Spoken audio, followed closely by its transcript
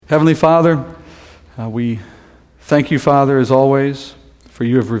Heavenly Father, we thank you, Father, as always, for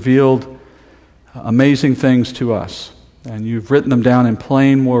you have revealed amazing things to us. And you've written them down in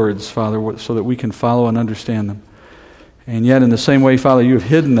plain words, Father, so that we can follow and understand them. And yet, in the same way, Father, you have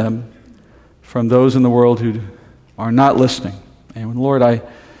hidden them from those in the world who are not listening. And Lord, I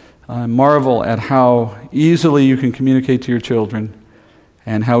marvel at how easily you can communicate to your children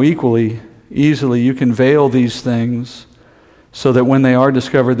and how easily you can veil these things so that when they are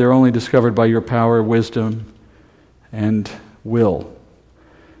discovered, they're only discovered by your power, wisdom, and will.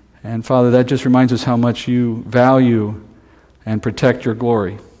 And Father, that just reminds us how much you value and protect your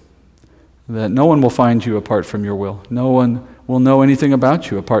glory. That no one will find you apart from your will. No one will know anything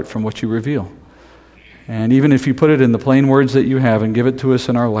about you apart from what you reveal. And even if you put it in the plain words that you have and give it to us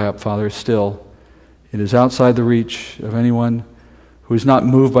in our lap, Father, still, it is outside the reach of anyone who is not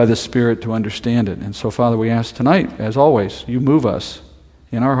moved by the Spirit to understand it. And so, Father, we ask tonight, as always, you move us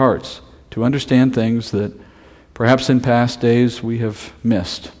in our hearts to understand things that perhaps in past days we have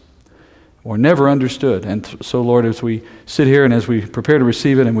missed or never understood. And so, Lord, as we sit here and as we prepare to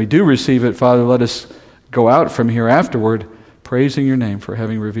receive it, and we do receive it, Father, let us go out from here afterward praising your name for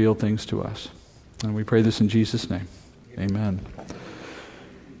having revealed things to us. And we pray this in Jesus' name. Amen.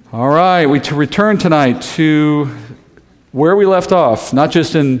 All right, we return tonight to where we left off, not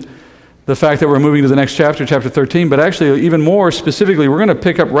just in the fact that we're moving to the next chapter, chapter 13, but actually even more specifically, we're going to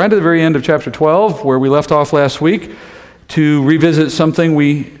pick up right at the very end of chapter 12, where we left off last week, to revisit something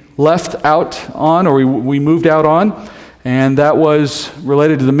we left out on, or we moved out on, and that was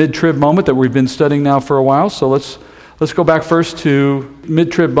related to the mid-trib moment that we've been studying now for a while. So let's go back first to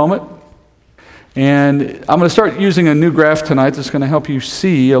mid-trib moment. And I'm going to start using a new graph tonight that's going to help you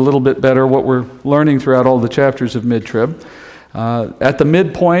see a little bit better what we're learning throughout all the chapters of mid-trib. At the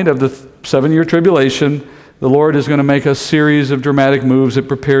midpoint of the 7-year tribulation, the Lord is going to make a series of dramatic moves that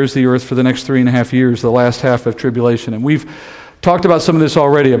prepares the earth for the next 3.5 years, the last half of tribulation. And we've talked about some of this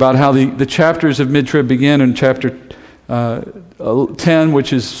already, about how the chapters of mid-trib begin in chapter 10,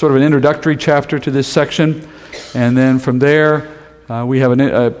 which is sort of an introductory chapter to this section. And then from there, we have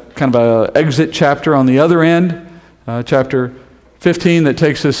a kind of an exit chapter on the other end, chapter 15, that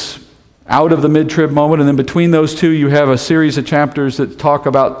takes us out of the mid-trib moment. And then between those two, you have a series of chapters that talk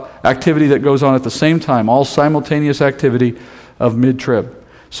about activity that goes on at the same time, all simultaneous activity of mid-trib.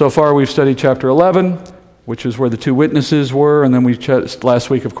 So far, we've studied chapter 11, which is where the two witnesses were. And then we last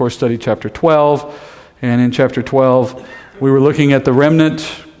week, of course, studied chapter 12. And in chapter 12, we were looking at the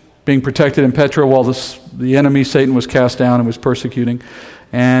remnant being protected in Petra while the enemy, Satan, was cast down and was persecuting.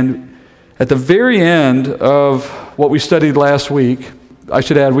 And at the very end of what we studied last week, I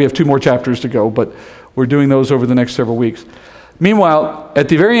should add we have 2 more chapters to go, but we're doing those over the next several weeks. Meanwhile, at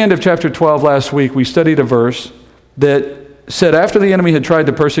the very end of chapter 12 last week, we studied a verse that said after the enemy had tried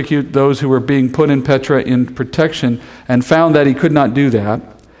to persecute those who were being put in Petra in protection and found that he could not do that,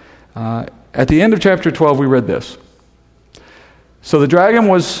 at the end of chapter 12 we read this. So the dragon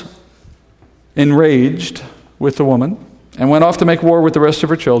was enraged with the woman and went off to make war with the rest of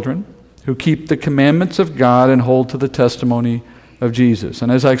her children who keep the commandments of God and hold to the testimony of Jesus.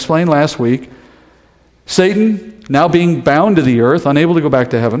 And as I explained last week, Satan, now being bound to the earth, unable to go back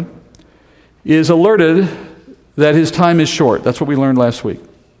to heaven, is alerted that his time is short. That's what we learned last week.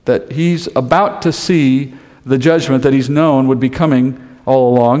 That he's about to see the judgment that he's known would be coming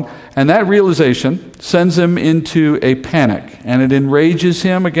all along. And that realization sends him into a panic. And it enrages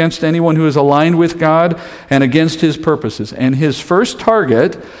him against anyone who is aligned with God and against his purposes. And his first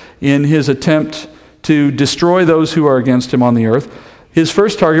target in his attempt to destroy those who are against him on the earth, his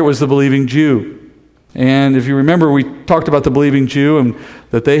first target was the believing Jew. And if you remember, we talked about the believing Jew and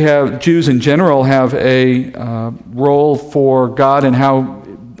that Jews in general have a role for God and how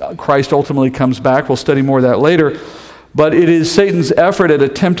Christ ultimately comes back. We'll study more of that later. But it is Satan's effort at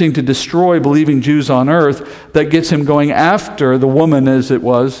attempting to destroy believing Jews on earth that gets him going after the woman, as it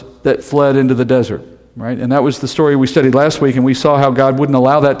was, that fled into the desert. Right? And that was the story we studied last week, and we saw how God wouldn't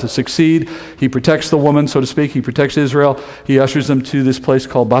allow that to succeed. He protects the woman, so to speak. He protects Israel. He ushers them to this place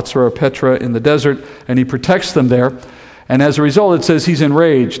called Batsra or Petra in the desert, and he protects them there. And as a result, it says he's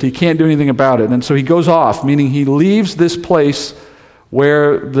enraged. He can't do anything about it. And so he goes off, meaning he leaves this place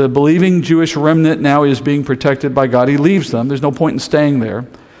where the believing Jewish remnant now is being protected by God. He leaves them. There's no point in staying there.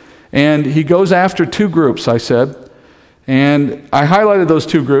 And he goes after 2 groups, I said. And I highlighted those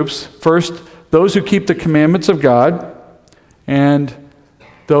 2 groups. First, those who keep the commandments of God, and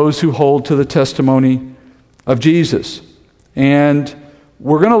those who hold to the testimony of Jesus. And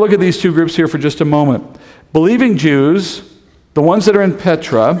we're going to look at these 2 groups here for just a moment. Believing Jews, the ones that are in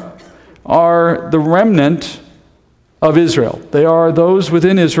Petra, are the remnant of Israel. They are those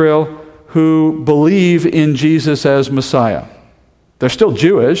within Israel who believe in Jesus as Messiah. They're still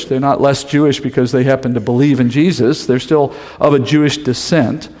Jewish. They're not less Jewish because they happen to believe in Jesus. They're still of a Jewish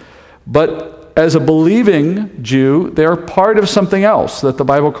descent. But as a believing Jew, they're part of something else that the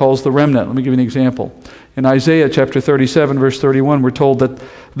Bible calls the remnant. Let me give you an example. In Isaiah chapter 37, verse 31, we're told that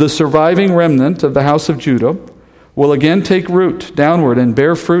the surviving remnant of the house of Judah will again take root downward and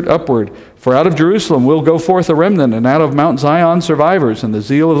bear fruit upward. For out of Jerusalem will go forth a remnant, and out of Mount Zion survivors, and the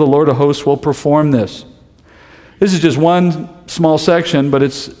zeal of the Lord of hosts will perform this. This is just one small section, but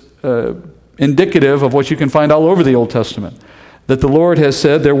it's indicative of what you can find all over the Old Testament. That the Lord has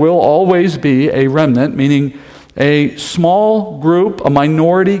said there will always be a remnant, meaning a small group, a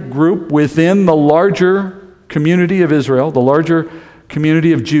minority group within the larger community of Israel, the larger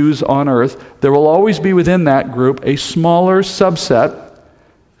community of Jews on earth. There will always be within that group a smaller subset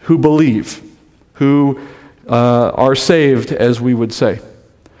who believe, who are saved, as we would say.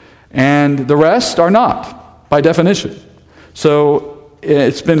 And the rest are not, by definition. So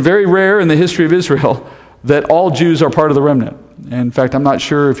it's been very rare in the history of Israel that all Jews are part of the remnant. In fact, I'm not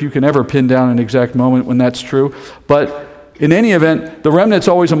sure if you can ever pin down an exact moment when that's true. But in any event, the remnant's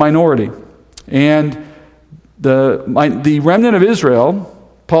always a minority. And the remnant of Israel,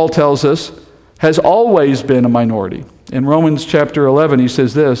 Paul tells us, has always been a minority. In Romans chapter 11, he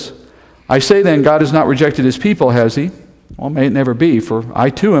says this, I say then, God has not rejected his people, has he? Well, may it never be, for I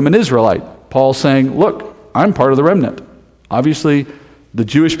too am an Israelite. Paul saying, look, I'm part of the remnant. Obviously, the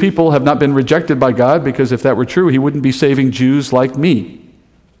Jewish people have not been rejected by God, because if that were true, he wouldn't be saving Jews like me.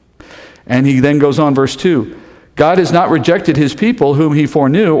 And he then goes on, verse 2, God has not rejected his people whom he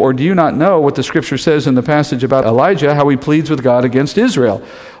foreknew, or do you not know what the scripture says in the passage about Elijah, how he pleads with God against Israel?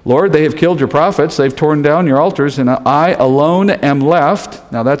 Lord, they have killed your prophets, they've torn down your altars, and I alone am left.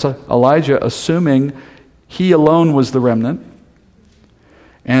 Now that's Elijah assuming he alone was the remnant.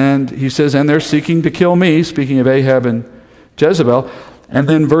 And he says, and they're seeking to kill me, speaking of Ahab and Jezebel. And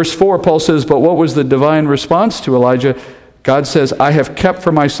then verse 4, Paul says, but what was the divine response to Elijah? God says, I have kept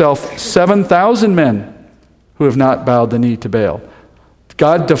for myself 7,000 men who have not bowed the knee to Baal.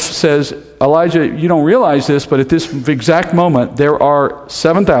 God says, Elijah, you don't realize this, but at this exact moment, there are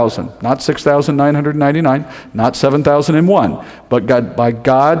 7,000, not 6,999, not 7,001, but God, by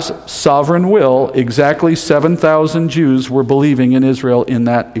God's sovereign will, exactly 7,000 Jews were believing in Israel in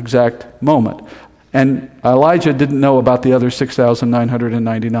that exact moment. And Elijah didn't know about the other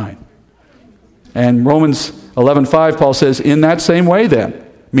 6,999. And Romans 11:5, Paul says, in that same way then,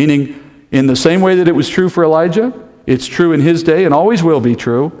 meaning in the same way that it was true for Elijah, it's true in his day and always will be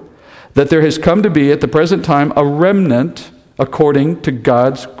true, that there has come to be at the present time a remnant according to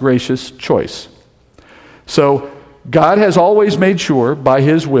God's gracious choice. So God has always made sure by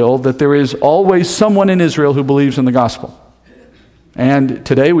his will that there is always someone in Israel who believes in the gospel. And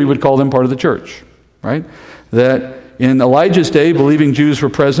today we would call them part of the church, right? That in Elijah's day, believing Jews were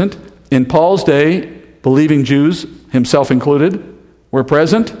present. In Paul's day, believing Jews, himself included, were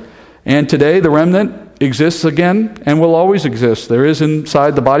present. And today the remnant exists again and will always exist. There is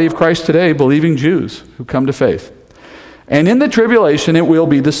inside the body of Christ today believing Jews who come to faith. And in the tribulation it will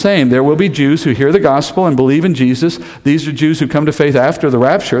be the same. There will be Jews who hear the gospel and believe in Jesus. These are Jews who come to faith after the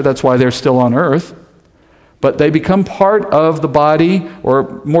rapture. That's why they're still on earth. But they become part of the body,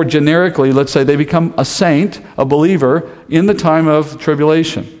 or more generically, let's say they become a saint, a believer, in the time of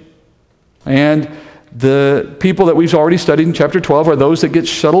tribulation. And the people that we've already studied in chapter 12 are those that get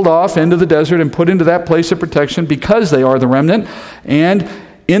shuttled off into the desert and put into that place of protection because they are the remnant. And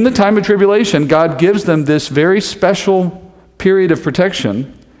in the time of tribulation, God gives them this very special period of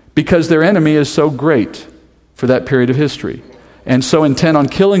protection because their enemy is so great for that period of history and so intent on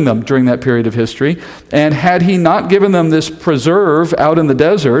killing them during that period of history. And had he not given them this preserve out in the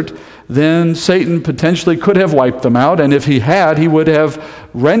desert, then Satan potentially could have wiped them out. And if he had, he would have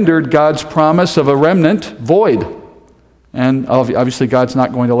rendered God's promise of a remnant void. And obviously God's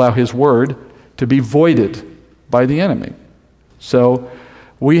not going to allow his word to be voided by the enemy. So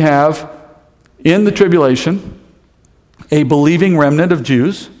we have, in the tribulation, a believing remnant of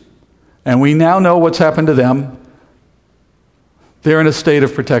Jews, and we now know what's happened to them. They're in a state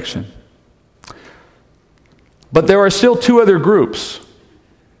of protection. But there are still two other groups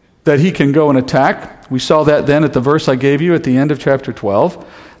that he can go and attack. We saw that then at the verse I gave you at the end of chapter 12.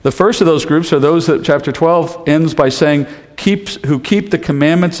 The first of those groups are those that chapter 12 ends by saying, who keep the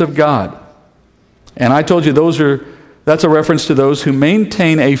commandments of God. And I told you that's a reference to those who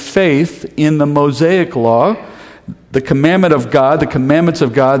maintain a faith in the Mosaic law, the commandment of God, the commandments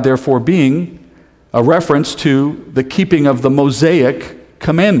of God therefore being a reference to the keeping of the Mosaic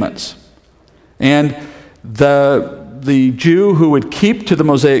commandments. And the the Jew who would keep to the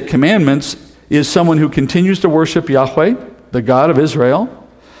Mosaic commandments is someone who continues to worship Yahweh, the God of Israel.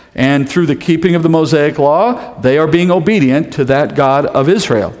 And through the keeping of the Mosaic law, they are being obedient to that God of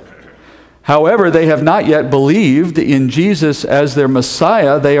Israel. However, they have not yet believed in Jesus as their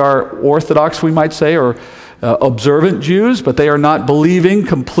Messiah. They are Orthodox, we might say, or observant Jews, but they are not believing,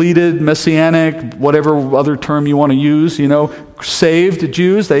 completed, messianic, whatever other term you want to use, saved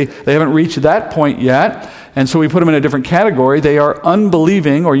Jews. They haven't reached that point yet. And so we put them in a different category. They are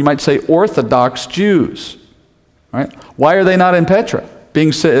unbelieving, or you might say Orthodox Jews. Right? Why are they not in Petra,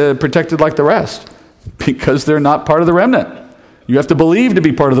 being protected like the rest? Because they're not part of the remnant. You have to believe to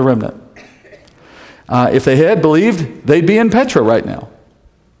be part of the remnant. If they had believed, they'd be in Petra right now.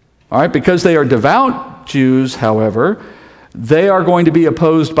 All right, because they are devout Jews, however, they are going to be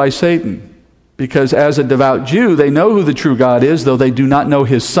opposed by Satan. Because as a devout Jew, they know who the true God is, though they do not know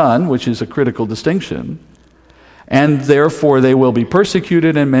his Son, which is a critical distinction. And therefore they will be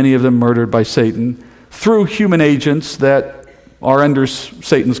persecuted, and many of them murdered by Satan through human agents that are under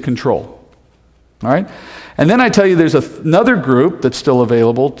Satan's control. All right? And then I tell you there's another group that's still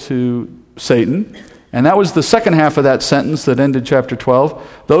available to Satan, and that was the second half of that sentence that ended chapter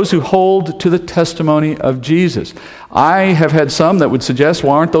 12, those who hold to the testimony of Jesus. I have had some that would suggest,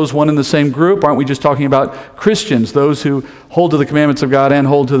 well, aren't those one in the same group? Aren't we just talking about Christians, those who hold to the commandments of God and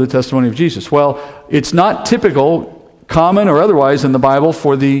hold to the testimony of Jesus? Well, it's not typical, common or otherwise in the Bible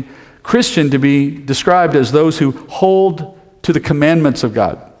for the Christian to be described as those who hold to the commandments of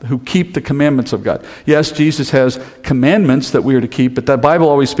God, who keep the commandments of God. Yes, Jesus has commandments that we are to keep, but the Bible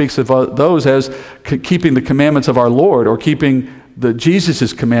always speaks of those as keeping the commandments of our Lord, or keeping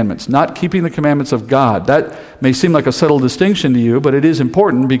Jesus' commandments, not keeping the commandments of God. That may seem like a subtle distinction to you, but it is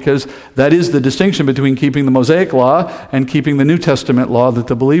important because that is the distinction between keeping the Mosaic law and keeping the New Testament law that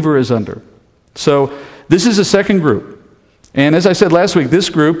the believer is under. So this is a second group. And as I said last week, this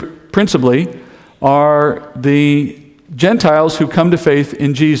group principally are the Gentiles who come to faith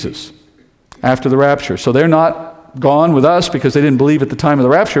in Jesus after the rapture. So they're not gone with us because they didn't believe at the time of the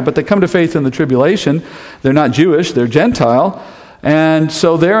rapture, but they come to faith in the tribulation. They're not Jewish, they're Gentile. And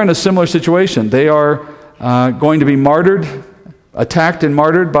so they're in a similar situation. They are going to be martyred, attacked and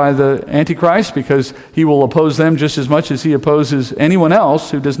martyred by the Antichrist, because he will oppose them just as much as he opposes anyone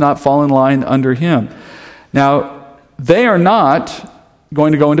else who does not fall in line under him. Now, they are not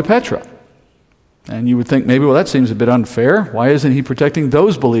going to go into Petra. And you would think maybe, well, that seems a bit unfair. Why isn't he protecting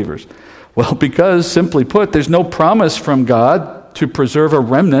those believers? Well, because, simply put, there's no promise from God to preserve a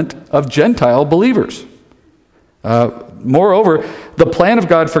remnant of Gentile believers. Moreover, the plan of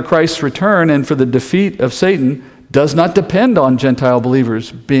God for Christ's return and for the defeat of Satan does not depend on Gentile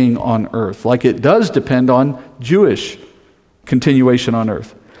believers being on earth, like it does depend on Jewish continuation on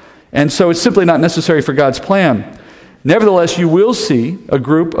earth. And so it's simply not necessary for God's plan. Nevertheless, you will see a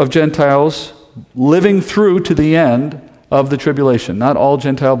group of Gentiles living through to the end of the tribulation. Not all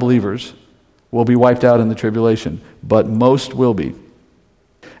Gentile believers will be wiped out in the tribulation, but most will be.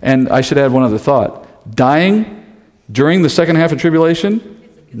 And I should add one other thought. Dying during the second half of tribulation,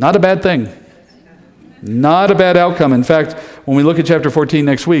 not a bad thing. Not a bad outcome. In fact, when we look at chapter 14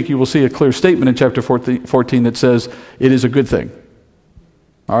 next week, you will see a clear statement in chapter 14 that says it is a good thing.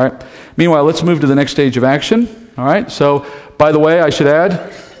 All right? Meanwhile, let's move to the next stage of action. All right? So, by the way, I should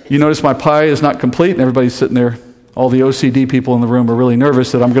add, you notice my pie is not complete, and everybody's sitting there. All the OCD people in the room are really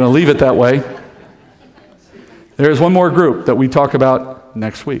nervous that I'm going to leave it that way. There's one more group that we talk about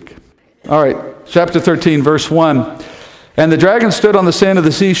next week. All right, chapter 13, verse 1. And the dragon stood on the sand of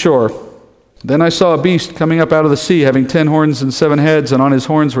the seashore. Then I saw a beast coming up out of the sea, having 10 horns and 7 heads, and on his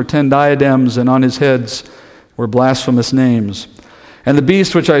horns were 10 diadems, and on his heads were blasphemous names. And the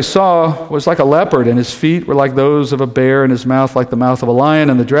beast which I saw was like a leopard, and his feet were like those of a bear, and his mouth like the mouth of a lion.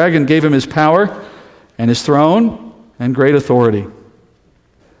 And the dragon gave him his power and his throne and great authority.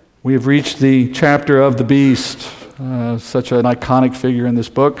 We have reached the chapter of the beast, such an iconic figure in this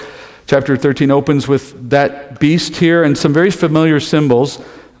book. Chapter 13 opens with that beast here and some very familiar symbols.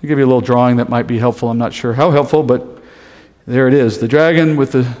 I'll give you a little drawing that might be helpful. I'm not sure how helpful, but there it is. The dragon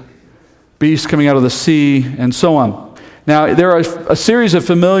with the beast coming out of the sea, and so on. Now, there are a series of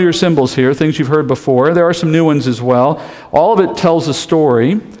familiar symbols here, things you've heard before. There are some new ones as well. All of it tells a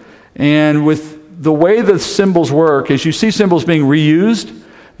story. And with the way the symbols work, as you see symbols being reused,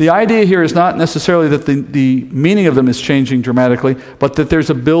 the idea here is not necessarily that the meaning of them is changing dramatically, but that there's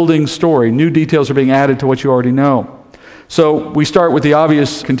a building story. New details are being added to what you already know. So we start with the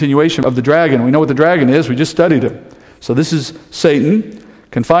obvious continuation of the dragon. We know what the dragon is. We just studied him. So this is Satan,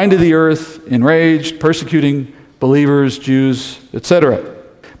 confined to the earth, enraged, persecuting believers, Jews, etc.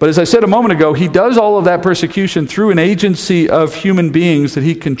 But as I said a moment ago, he does all of that persecution through an agency of human beings that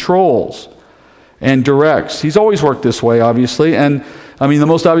he controls and directs. He's always worked this way, obviously. And the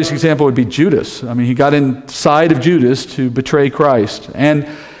most obvious example would be Judas. He got inside of Judas to betray Christ. And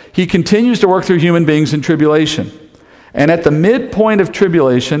he continues to work through human beings in tribulation. And at the midpoint of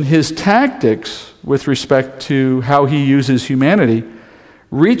tribulation, his tactics with respect to how he uses humanity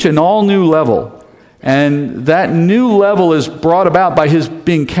reach an all new level. And that new level is brought about by his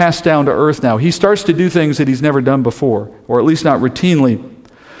being cast down to earth now. He starts to do things that he's never done before, or at least not routinely.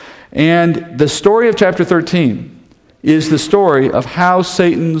 And the story of chapter 13 is the story of how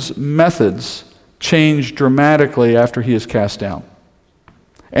Satan's methods change dramatically after he is cast down.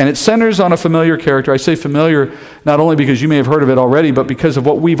 And it centers on a familiar character. I say familiar not only because you may have heard of it already, but because of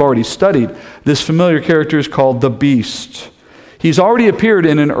what we've already studied. This familiar character is called the Beast. He's already appeared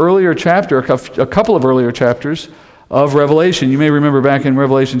in an earlier chapter, a couple of earlier chapters of Revelation. You may remember back in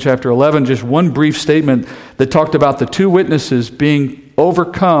Revelation chapter 11, just one brief statement that talked about the two witnesses being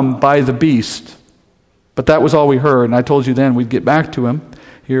overcome by the Beast. But that was all we heard, and I told you then we'd get back to him.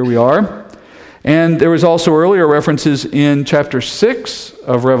 Here we are. And there was also earlier references in chapter 6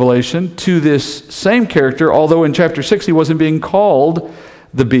 of Revelation to this same character, although in chapter 6 he wasn't being called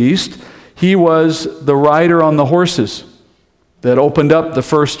the Beast. He was the rider on the horses that opened up the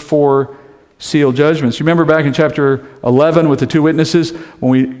first 4 seal judgments. You remember back in chapter 11 with the 2 witnesses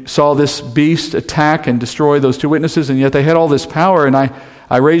when we saw this beast attack and destroy those 2 witnesses, and yet they had all this power, and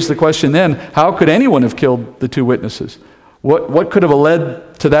I raised the question then, how could anyone have killed the 2 witnesses? What could have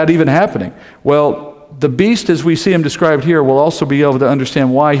led to that even happening? Well, the beast, as we see him described here, will also be able to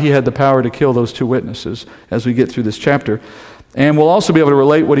understand why he had the power to kill those 2 witnesses as we get through this chapter. And we'll also be able to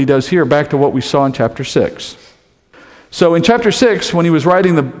relate what he does here back to what we saw in chapter 6. So in chapter 6, when he was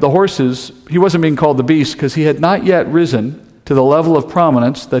riding the horses, he wasn't being called the beast because he had not yet risen to the level of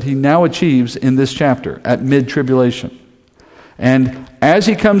prominence that he now achieves in this chapter at mid-tribulation. And as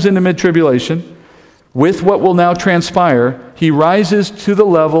he comes into mid-tribulation, with what will now transpire, he rises to the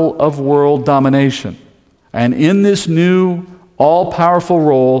level of world domination. And in this new, all-powerful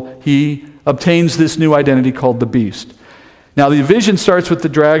role, he obtains this new identity called the Beast. Now, the vision starts with the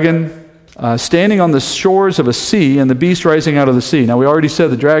dragon standing on the shores of a sea and the beast rising out of the sea. Now, we already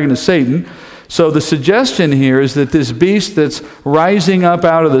said the dragon is Satan. So the suggestion here is that this beast that's rising up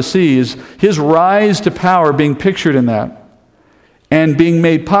out of the sea is his rise to power being pictured in that, and being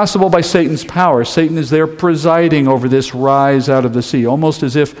made possible by Satan's power. Satan is there presiding over this rise out of the sea, almost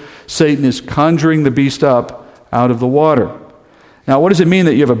as if Satan is conjuring the beast up out of the water. Now, what does it mean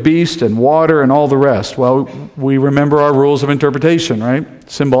that you have a beast and water and all the rest? Well, we remember our rules of interpretation, right?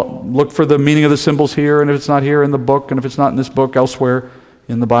 Look for the meaning of the symbols here, and if it's not here in the book, and if it's not in this book, elsewhere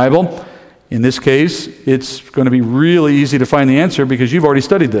in the Bible. In this case, it's going to be really easy to find the answer because you've already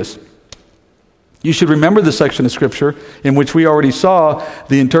studied this. You should remember the section of Scripture in which we already saw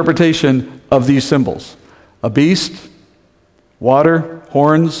the interpretation of these symbols. A beast, water,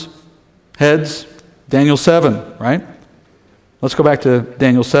 horns, heads, Daniel 7, right? Let's go back to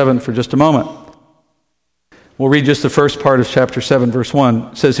Daniel 7 for just a moment. We'll read just the first part of chapter 7, verse 1.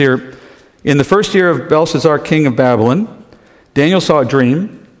 It says here, "In the first year of Belshazzar, king of Babylon, Daniel saw a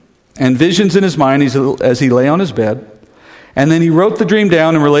dream and visions in his mind as he lay on his bed. And then he wrote the dream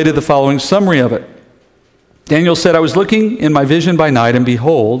down and related the following summary of it. Daniel said, I was looking in my vision by night, and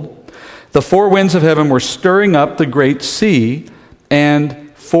behold, the 4 winds of heaven were stirring up the great sea,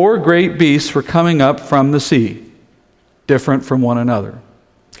 and 4 great beasts were coming up from the sea, different from one another."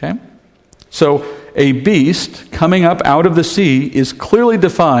 Okay? So a beast coming up out of the sea is clearly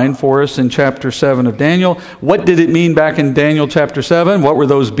defined for us in chapter 7 of Daniel. What did it mean back in Daniel chapter 7? What were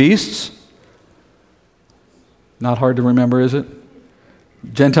those beasts? Not hard to remember, is it?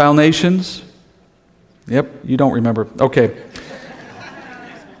 Gentile nations? Yep, you don't remember. Okay.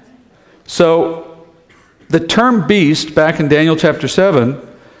 So, the term beast back in Daniel chapter 7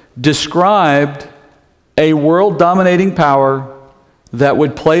 described a world-dominating power that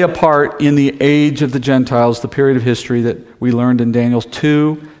would play a part in the age of the Gentiles, the period of history that we learned in Daniel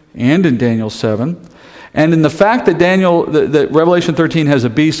 2 and in Daniel 7. And in the fact that that Revelation 13 has a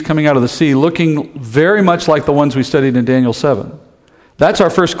beast coming out of the sea looking very much like the ones we studied in Daniel 7, that's our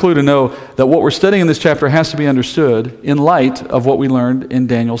first clue to know that what we're studying in this chapter has to be understood in light of what we learned in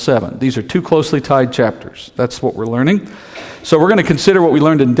Daniel 7. These are 2 closely tied chapters. That's what we're learning. So we're going to consider what we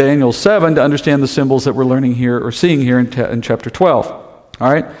learned in Daniel 7 to understand the symbols that we're learning here or seeing here in chapter 12.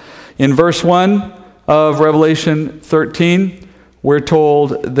 All right? In verse 1 of Revelation 13, we're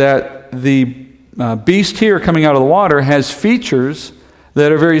told that the beast here coming out of the water has features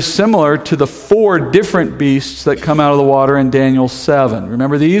that are very similar to the 4 different beasts that come out of the water in Daniel 7.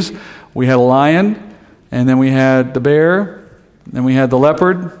 Remember these? We had a lion, and then we had the bear, and then we had the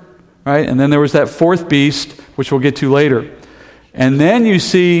leopard, right? And then there was that 4th beast, which we'll get to later. And then you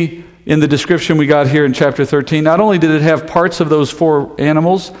see in the description we got here in chapter 13, not only did it have parts of those 4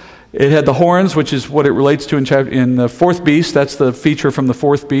 animals, it had the horns, which is what it relates to in the 4th beast. That's the feature from the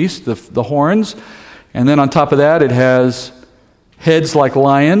 4th beast, the horns. And then on top of that, it has heads like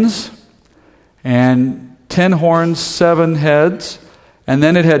lions, and 10 horns, 7 heads. And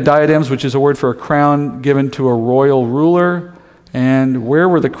then it had diadems, which is a word for a crown given to a royal ruler. And where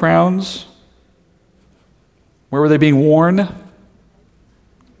were the crowns? Where were they being worn?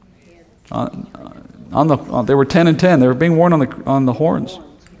 They were 10 and 10. They were being worn on the horns.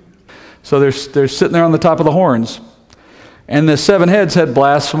 So they're sitting there on the top of the horns. And the 7 heads had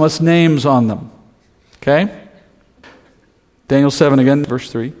blasphemous names on them. Okay? Daniel 7 again,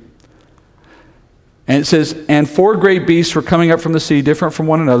 verse 3. And it says, "And 4 great beasts were coming up from the sea, different from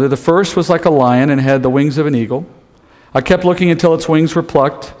one another. The first was like a lion and had the wings of an eagle. I kept looking until its wings were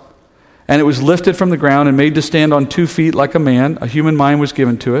plucked, and it was lifted from the ground and made to stand on 2 feet like a man. A human mind was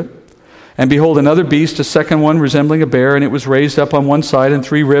given to it. And behold, another beast, a second one resembling a bear, and it was raised up on one side, and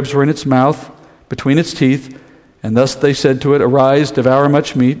 3 ribs were in its mouth, between its teeth. And thus they said to it, Arise, devour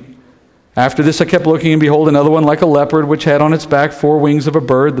much meat. After this I kept looking, and behold, another one like a leopard, which had on its back 4 wings of a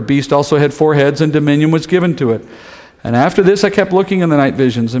bird. The beast also had 4 heads, and dominion was given to it. And after this I kept looking in the night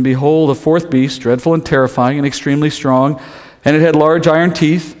visions, and behold, a 4th beast, dreadful and terrifying and extremely strong, and it had large iron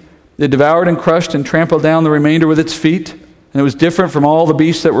teeth. It devoured and crushed and trampled down the remainder with its feet. And it was different from all the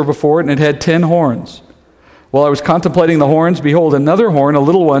beasts that were before it, and it had 10 horns. While I was contemplating the horns, behold, another horn, a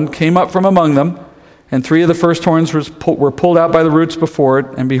little one, came up from among them, and 3 of the first horns were pulled out by the roots before it.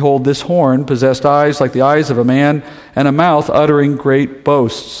 And behold, this horn possessed eyes like the eyes of a man, and a mouth uttering great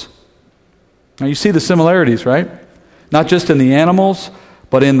boasts." Now you see the similarities, right? Not just in the animals,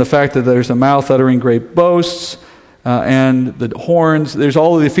 but in the fact that there's a mouth uttering great boasts, and the horns. There's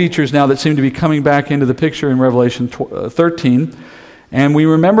all of the features now that seem to be coming back into the picture in Revelation 13. And we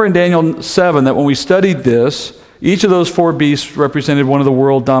remember in Daniel 7 that when we studied this, each of those 4 beasts represented one of the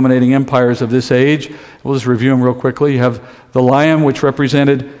world-dominating empires of this age. We'll just review them real quickly. You have the lion, which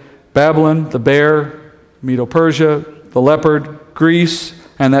represented Babylon, the bear, Medo-Persia, the leopard, Greece,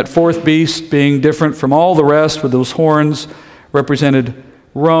 and that 4th beast being different from all the rest with those horns represented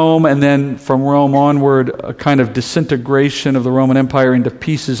Rome, and then from Rome onward, a kind of disintegration of the Roman Empire into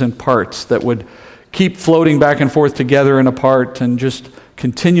pieces and parts that would keep floating back and forth together and apart and just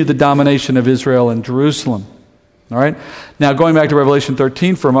continue the domination of Israel and Jerusalem. All right? Now, going back to Revelation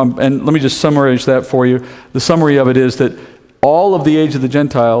 13 for a moment, and let me just summarize that for you. The summary of it is that all of the age of the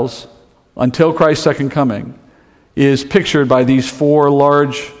Gentiles, until Christ's second coming, is pictured by these 4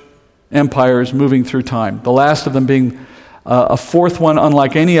 large empires moving through time. The last of them being a 4th one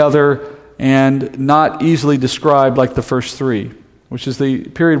unlike any other, and not easily described like the first 3, which is the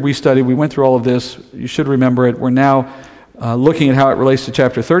period we studied. We went through all of this. You should remember it. We're now looking at how it relates to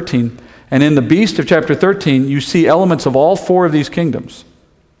chapter 13. And in the beast of chapter 13, you see elements of all 4 of these kingdoms.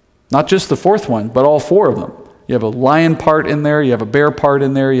 Not just the 4th one, but all 4 of them. You have a lion part in there, you have a bear part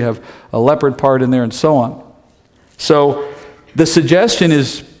in there, you have a leopard part in there, and so on. So the suggestion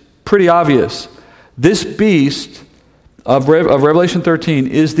is pretty obvious. This beast of Revelation 13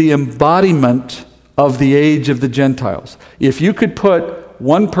 is the embodiment of the age of the Gentiles. If you could put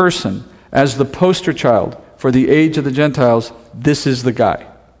one person as the poster child for the age of the Gentiles, this is the guy.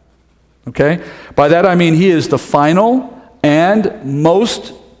 Okay? By that I mean he is the final and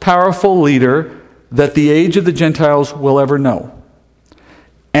most powerful leader that the age of the Gentiles will ever know.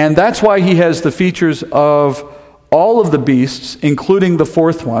 And that's why he has the features of all of the beasts, including the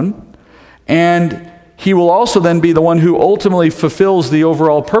 4th one. And he will also then be the one who ultimately fulfills the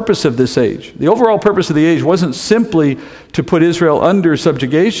overall purpose of this age. The overall purpose of the age wasn't simply to put Israel under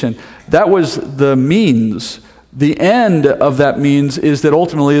subjugation. That was the means. The end of that means is that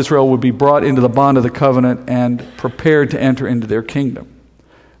ultimately Israel would be brought into the bond of the covenant and prepared to enter into their kingdom.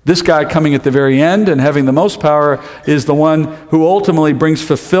 This guy coming at the very end and having the most power is the one who ultimately brings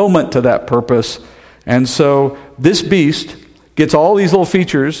fulfillment to that purpose. And so this beast gets all these little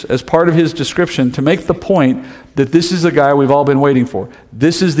features as part of his description to make the point that this is the guy we've all been waiting for.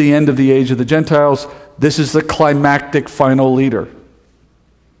 This is the end of the age of the Gentiles. This is the climactic final leader.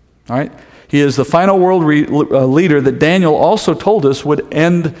 All right? He is the final world leader that Daniel also told us would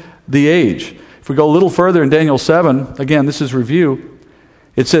end the age. If we go a little further in Daniel 7, again, this is review.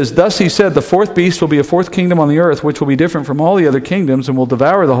 It says, "Thus he said, the 4th beast will be a 4th kingdom on the earth, which will be different from all the other kingdoms, and will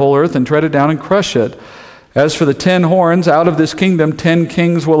devour the whole earth and tread it down and crush it. As for the 10 horns, out of this kingdom 10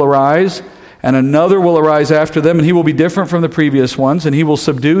 kings will arise, and another will arise after them, and he will be different from the previous ones, and he will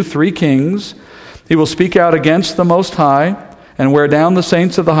subdue 3 kings. He will speak out against the Most High, and wear down the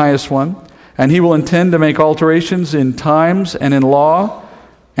saints of the Highest One, and he will intend to make alterations in times and in law,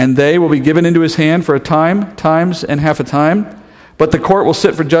 and they will be given into his hand for a time, times, and half a time. But the court will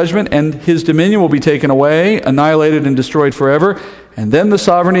sit for judgment, and his dominion will be taken away, annihilated and destroyed forever. And then the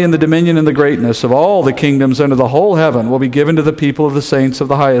sovereignty and the dominion and the greatness of all the kingdoms under the whole heaven will be given to the people of the saints of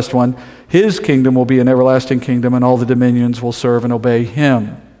the Highest One. His kingdom will be an everlasting kingdom, and all the dominions will serve and obey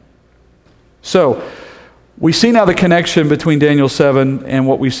him. So, we see now the connection between Daniel 7 and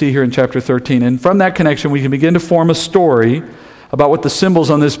what we see here in chapter 13. And from that connection, we can begin to form a story about what the symbols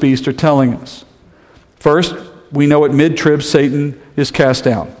on this beast are telling us. First, we know at mid-trib Satan is cast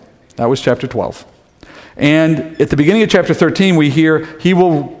down. That was chapter 12. And at the beginning of chapter 13, we hear he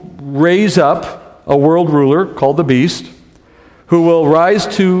will raise up a world ruler called the beast, who will rise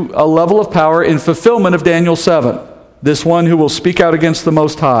to a level of power in fulfillment of Daniel 7. This one who will speak out against the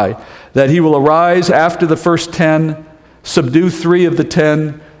Most High, that he will arise after the first 10, subdue 3 of the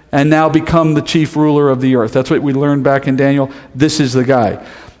 10, and now become the chief ruler of the earth. That's what we learned back in Daniel. This is the guy.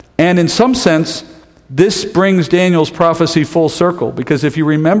 And in some sense, this brings Daniel's prophecy full circle, because if you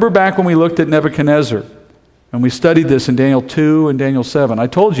remember back when we looked at Nebuchadnezzar, and we studied this in Daniel 2 and Daniel 7, I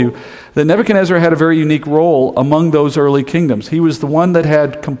told you that Nebuchadnezzar had a very unique role among those early kingdoms. He was the one that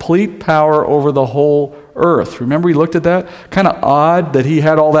had complete power over the whole earth. Remember we looked at that? Kind of odd that he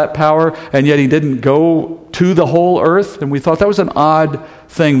had all that power, and yet he didn't go to the whole earth. And we thought that was an odd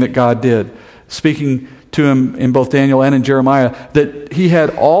thing that God did, speaking to him in both Daniel and in Jeremiah, that he had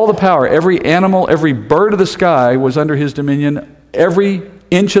all the power. Every animal, every bird of the sky was under his dominion. Every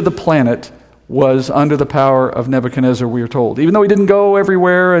inch of the planet was under the power of Nebuchadnezzar, we are told. Even though he didn't go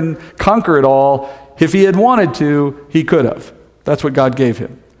everywhere and conquer it all, if he had wanted to, he could have. That's what God gave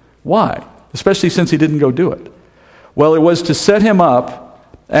him. Why? Especially since he didn't go do it. Well, it was to set him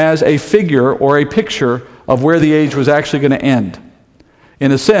up as a figure or a picture of where the age was actually going to end.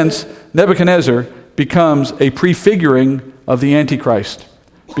 In a sense, Nebuchadnezzar becomes a prefiguring of the Antichrist.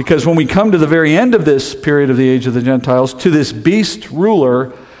 Because when we come to the very end of this period of the age of the Gentiles, to this beast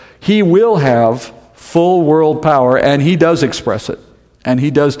ruler, he will have full world power, and he does express it, and he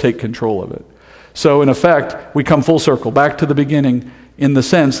does take control of it. So in effect, we come full circle, back to the beginning, in the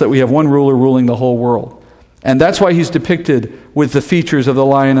sense that we have one ruler ruling the whole world. And that's why he's depicted with the features of the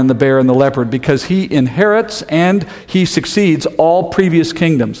lion and the bear and the leopard, because he inherits and he succeeds all previous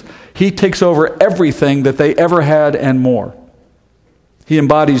kingdoms. He takes over everything that they ever had and more. He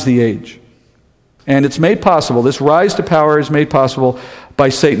embodies the age. And it's made possible, this rise to power is made possible by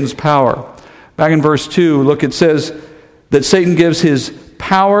Satan's power. Back in verse 2, look, it says that Satan gives his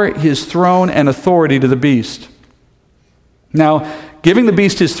power, his throne, and authority to the beast. Now, giving the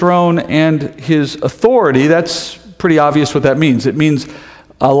beast his throne and his authority, that's pretty obvious what that means. It means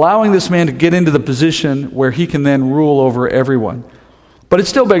allowing this man to get into the position where he can then rule over everyone. But it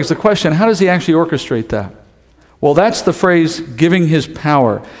still begs the question, how does he actually orchestrate that? Well, that's the phrase, giving his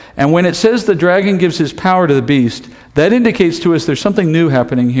power. And when it says the dragon gives his power to the beast, that indicates to us there's something new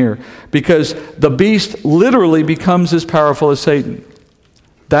happening here, because the beast literally becomes as powerful as Satan.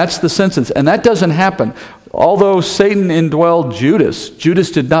 That's the sense. And that doesn't happen. Although Satan indwelled Judas,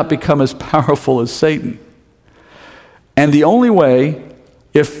 Judas did not become as powerful as Satan. And the only way,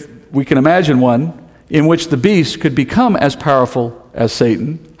 if we can imagine one, in which the beast could become as powerful as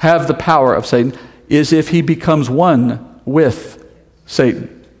Satan, have the power of Satan, is if he becomes one with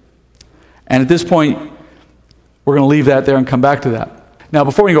Satan. And at this point, we're going to leave that there and come back to that. Now,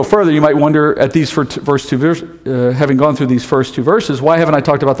 before we go having gone through these first 2 verses, why haven't I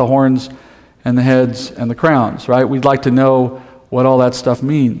talked about the horns and the heads and the crowns, right? We'd like to know what all that stuff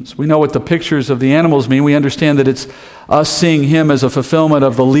means. We know what the pictures of the animals mean. We understand that it's us seeing him as a fulfillment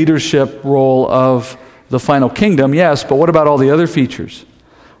of the leadership role of the final kingdom, yes, but what about all the other features?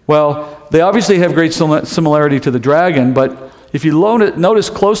 Well, they obviously have great similarity to the dragon, but if you notice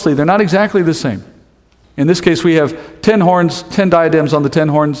closely, they're not exactly the same. In this case, we have 10 horns, 10 diadems on the 10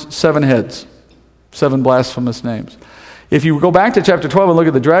 horns, 7 heads, 7 blasphemous names. If you go back to chapter 12 and look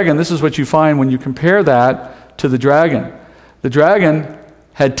at the dragon, this is what you find when you compare that to the dragon. The dragon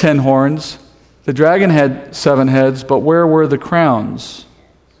had 10 horns. The dragon had 7 heads, but where were the crowns?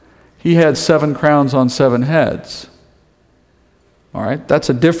 He had 7 crowns on 7 heads. All right, that's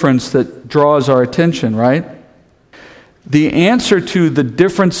a difference that draws our attention, right? The answer to the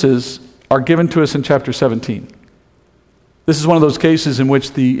differences are given to us in chapter 17. This is one of those cases in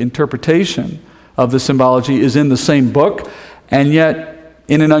which the interpretation of the symbology is in the same book, and yet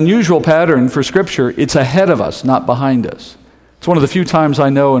in an unusual pattern for Scripture, it's ahead of us, not behind us. It's one of the few times I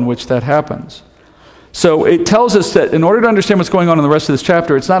know in which that happens. So it tells us that in order to understand what's going on in the rest of this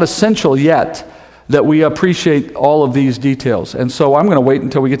chapter, it's not essential yet that we appreciate all of these details. And so I'm going to wait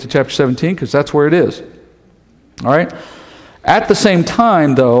until we get to chapter 17 because that's where it is. All right? At the same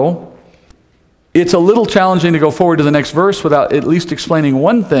time, though, it's a little challenging to go forward to the next verse without at least explaining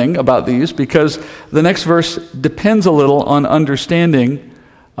one thing about these, because the next verse depends a little on understanding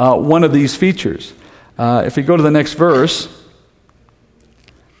one of these features. If we go to the next verse,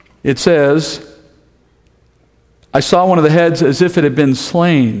 it says, I saw one of the heads as if it had been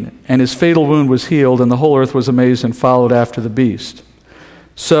slain, and his fatal wound was healed, and the whole earth was amazed and followed after the beast.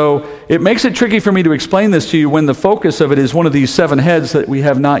 So it makes it tricky for me to explain this to you when the focus of it is one of these 7 heads that we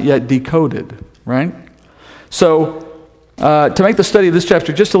have not yet decoded, right? So to make the study of this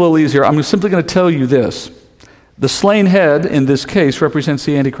chapter just a little easier, I'm simply going to tell you this. The slain head in this case represents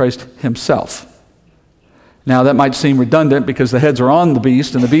the Antichrist himself. Now that might seem redundant because the heads are on the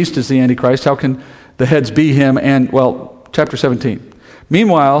beast, and the beast is the Antichrist. How can the heads be him? And, well, chapter 17.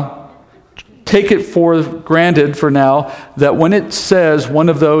 Meanwhile, take it for granted for now that when it says one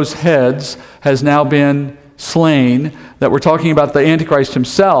of those heads has now been slain, that we're talking about the Antichrist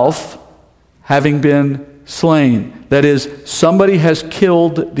himself having been slain. That is, somebody has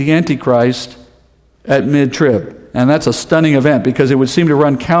killed the Antichrist at mid-trib. And that's a stunning event because it would seem to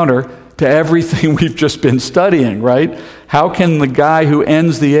run counter to everything we've just been studying, right? How can the guy who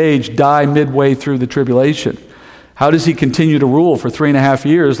ends the age die midway through the tribulation? How does he continue to rule for 3.5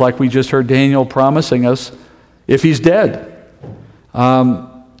 years like we just heard Daniel promising us if he's dead?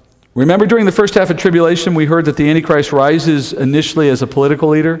 Remember during the first half of tribulation we heard that the Antichrist rises initially as a political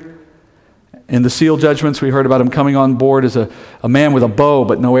leader? In the seal judgments we heard about him coming on board as a man with a bow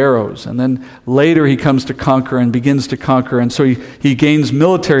but no arrows. And then later he comes to conquer and begins to conquer. And so he gains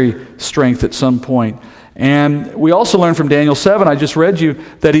military strength at some point. And we also learn from Daniel 7, I just read you,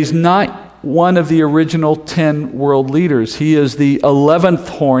 that he's not one of the original 10 world leaders. He is the 11th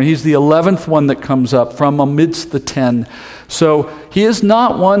horn. He's the 11th one that comes up from amidst the 10. So he is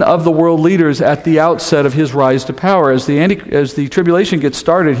not one of the world leaders at the outset of his rise to power. As the tribulation gets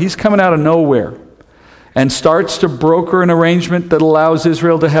started, he's coming out of nowhere and starts to broker an arrangement that allows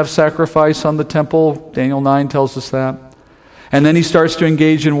Israel to have sacrifice on the temple. Daniel 9 tells us that. And then he starts to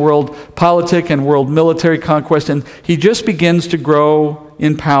engage in world politic and world military conquest, and he just begins to grow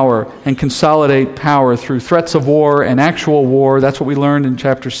in power and consolidate power through threats of war and actual war. That's what we learned in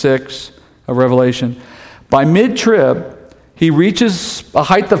chapter 6 of Revelation. By mid-trib, he reaches a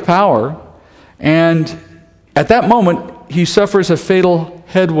height of power, and at that moment, he suffers a fatal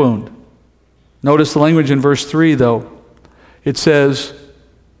head wound. Notice the language in verse 3, though. It says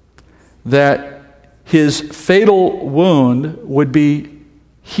that his fatal wound would be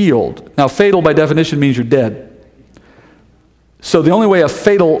healed. Now, fatal by definition means you're dead. So the only way a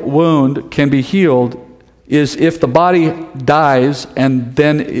fatal wound can be healed is if the body dies and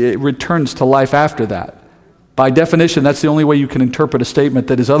then it returns to life after that. By definition, that's the only way you can interpret a statement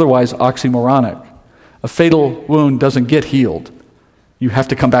that is otherwise oxymoronic. A fatal wound doesn't get healed. You have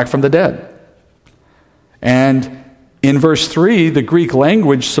to come back from the dead. And in verse 3, the Greek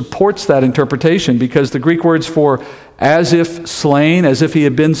language supports that interpretation because the Greek words for as if slain, as if he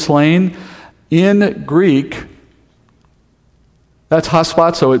had been slain, in Greek, that's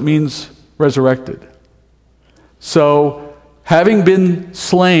haspazo, it means resurrected. So, having been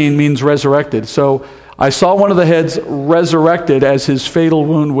slain means resurrected. So, I saw one of the heads resurrected as his fatal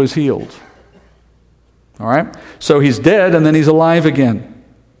wound was healed. All right? So, he's dead and then he's alive again.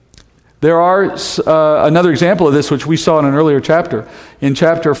 There are another example of this, which we saw in an earlier chapter. In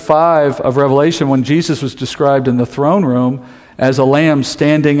chapter 5 of Revelation, when Jesus was described in the throne room as a lamb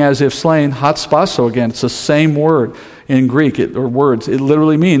standing as if slain, hatspazo again. It's the same word in Greek, or words. It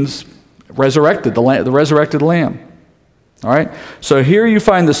literally means resurrected, the resurrected lamb. All right? So here you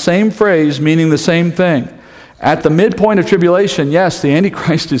find the same phrase meaning the same thing. At the midpoint of tribulation, yes, the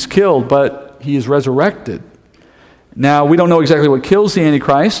Antichrist is killed, but he is resurrected. Now, we don't know exactly what kills the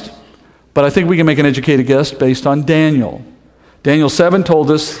Antichrist, but I think we can make an educated guess based on Daniel. Daniel 7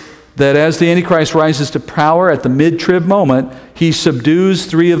 told us that as the Antichrist rises to power at the mid-trib moment, he subdues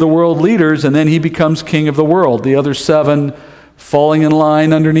 3 of the world leaders, and then he becomes king of the world, the other 7 falling in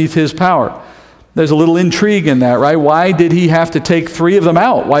line underneath his power. There's a little intrigue in that, right? Why did he have to take 3 of them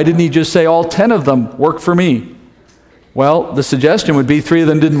out? Why didn't he just say, all 10 of them work for me? Well, the suggestion would be 3 of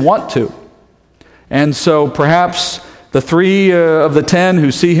them didn't want to. And so perhaps the 3 of the 10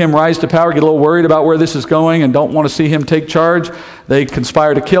 who see him rise to power get a little worried about where this is going and don't want to see him take charge. They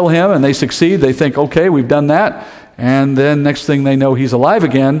conspire to kill him, and they succeed. They think, okay, we've done that. and then next thing they know, he's alive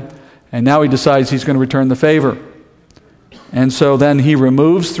again, and now he decides he's going to return the favor. And so then he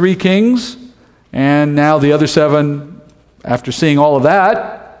removes 3 kings, and now the other 7, after seeing all of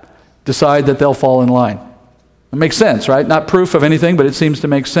that, decide that they'll fall in line. It makes sense, right? Not proof of anything, but it seems to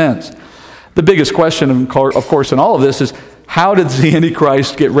make sense. The biggest question, of course, in all of this is, how did the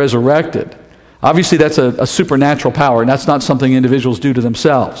Antichrist get resurrected? Obviously, that's a supernatural power, and that's not something individuals do to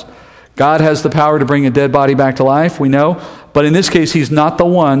themselves. God has the power to bring a dead body back to life, we know, but in this case, he's not the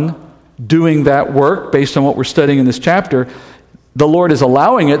one doing that work based on what we're studying in this chapter. The Lord is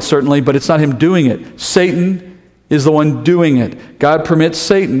allowing it, certainly, but it's not him doing it. Satan is the one doing it. God permits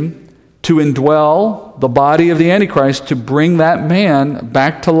Satan to indwell the body of the Antichrist to bring that man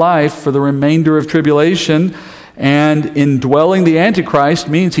back to life for the remainder of tribulation. And indwelling the Antichrist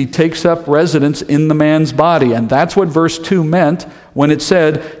means he takes up residence in the man's body. And that's what verse 2 meant when it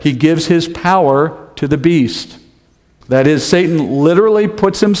said he gives his power to the beast. That is, Satan literally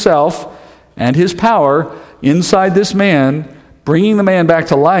puts himself and his power inside this man, bringing the man back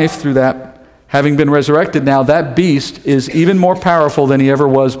to life through that. Having been resurrected now, that beast is even more powerful than he ever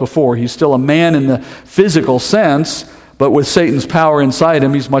was before. He's still a man in the physical sense, but with Satan's power inside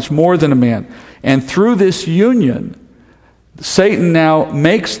him, he's much more than a man. And through this union, Satan now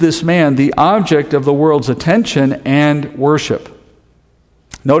makes this man the object of the world's attention and worship.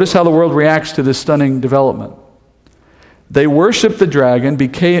 Notice how the world reacts to this stunning development. They worship the dragon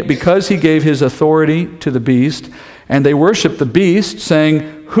because he gave his authority to the beast, and they worship the beast,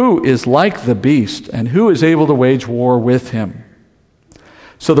 saying, "Who is like the beast, and who is able to wage war with him?"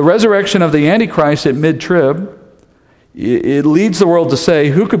 So the resurrection of the Antichrist at mid-trib, it leads the world to say,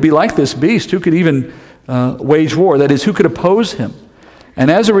 who could be like this beast? Who could even wage war? That is, who could oppose him? And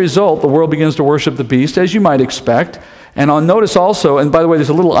as a result, the world begins to worship the beast, as you might expect. And I'll notice also, and by the way, there's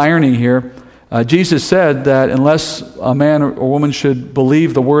a little irony here. Jesus said that unless a man or woman should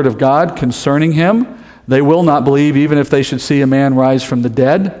believe the word of God concerning him, they will not believe even if they should see a man rise from the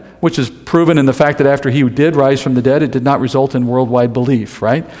dead, which is proven in the fact that after he did rise from the dead, it did not result in worldwide belief,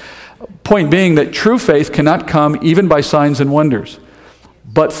 right? Point being that true faith cannot come even by signs and wonders.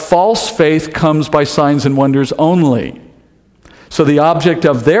 But false faith comes by signs and wonders only. So the object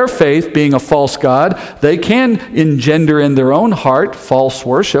of their faith being a false god, they can engender in their own heart false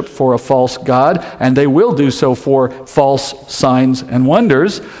worship for a false god, and they will do so for false signs and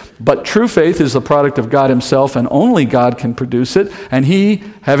wonders. But true faith is the product of God himself, and only God can produce it. And he,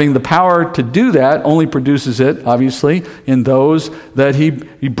 having the power to do that, only produces it, obviously, in those that he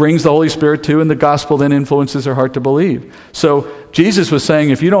brings the Holy Spirit to, and the gospel then influences their heart to believe. So Jesus was saying,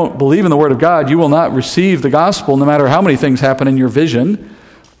 if you don't believe in the word of God, you will not receive the gospel no matter how many things happen in your vision.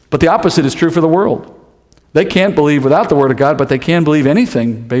 But the opposite is true for the world. They can't believe without the word of God, but they can believe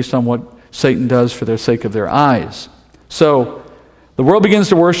anything based on what Satan does for the sake of their eyes. So the world begins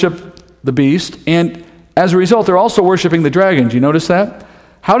to worship the beast, and as a result, they're also worshiping the dragon. Do you notice that?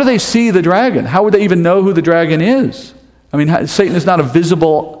 How do they see the dragon? How would they even know who the dragon is? I mean, Satan is not a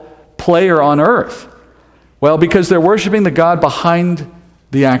visible player on earth. Well, because they're worshiping the God behind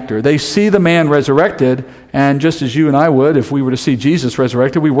the actor. They see the man resurrected, and just as you and I would, if we were to see Jesus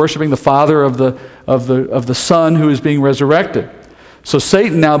resurrected, we're worshiping the Father of the Son who is being resurrected. So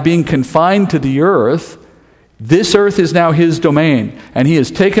Satan, now being confined to the earth, this earth is now his domain, and he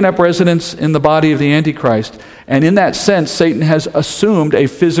has taken up residence in the body of the Antichrist. And in that sense, Satan has assumed a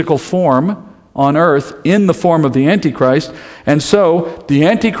physical form on earth in the form of the Antichrist. And so the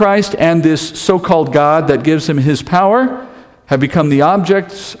Antichrist and this so-called God that gives him his power have become the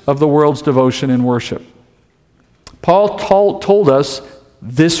objects of the world's devotion and worship. Paul told us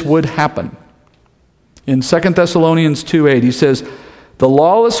this would happen. In 2 Thessalonians 2:8, he says, "The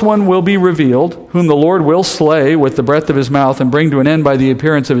lawless one will be revealed, whom the Lord will slay with the breath of his mouth and bring to an end by the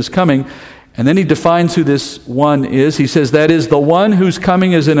appearance of his coming." And then he defines who this one is. He says, that is the one whose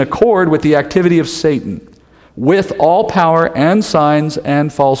coming is in accord with the activity of Satan, with all power and signs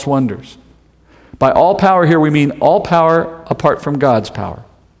and false wonders. By all power here we mean all power apart from God's power.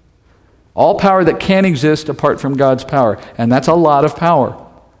 All power that can exist apart from God's power. And that's a lot of power.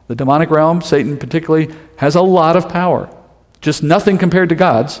 The demonic realm, Satan particularly, has a lot of power. Just nothing compared to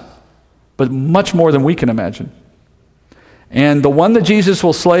God's, but much more than we can imagine. And the one that Jesus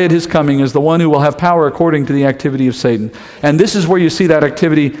will slay at his coming is the one who will have power according to the activity of Satan. And this is where you see that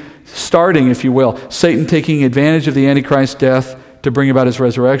activity starting, if you will. Satan taking advantage of the Antichrist's death to bring about his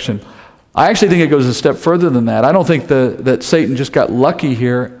resurrection. I actually think it goes a step further than that. I don't think that Satan just got lucky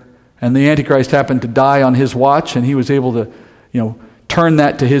here and the Antichrist happened to die on his watch and he was able to, turn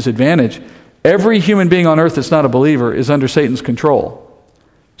that to his advantage. Every human being on earth that's not a believer is under Satan's control.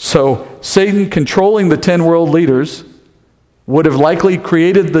 So Satan controlling the 10 world leaders would have likely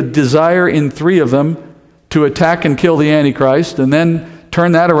created the desire in 3 of them to attack and kill the Antichrist, and then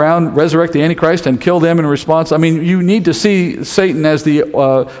turn that around, resurrect the Antichrist, and kill them in response. I mean, you need to see Satan as the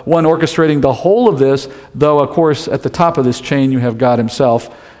one orchestrating the whole of this, though, of course, at the top of this chain you have God himself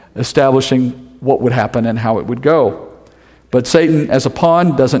establishing what would happen and how it would go. But Satan, as a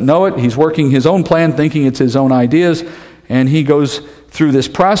pawn, doesn't know it. He's working his own plan, thinking it's his own ideas, and he goes through this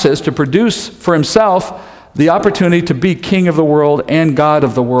process to produce for himself the opportunity to be king of the world and God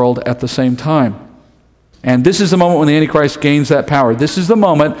of the world at the same time. And this is the moment when the Antichrist gains that power. This is the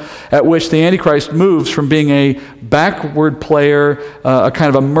moment at which the Antichrist moves from being a backward player, a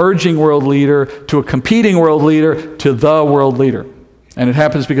kind of emerging world leader, to a competing world leader, to the world leader. And it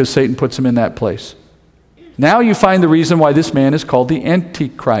happens because Satan puts him in that place. Now you find the reason why this man is called the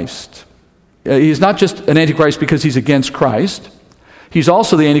Antichrist. He's not just an Antichrist because he's against Christ. He's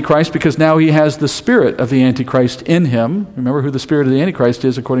also the Antichrist because now he has the spirit of the Antichrist in him. Remember who the spirit of the Antichrist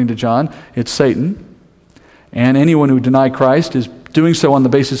is according to John? It's Satan. And anyone who denies Christ is doing so on the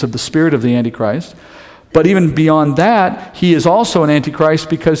basis of the spirit of the Antichrist. But even beyond that, he is also an Antichrist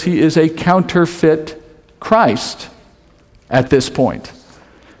because he is a counterfeit Christ at this point.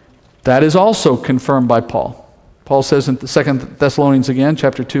 That is also confirmed by Paul. Paul says in 2 Thessalonians again,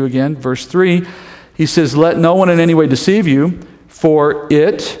 chapter 2 again, verse 3, he says, "Let no one in any way deceive you, for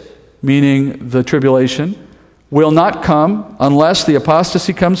it," meaning the tribulation, "will not come unless the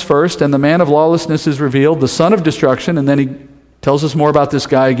apostasy comes first and the man of lawlessness is revealed, the son of destruction." And then he tells us more about this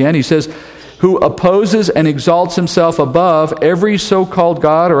guy again. He says, "Who opposes and exalts himself above every so-called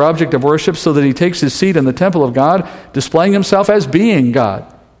God or object of worship, so that he takes his seat in the temple of God, displaying himself as being God."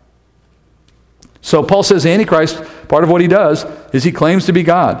 So Paul says the Antichrist, part of what he does is he claims to be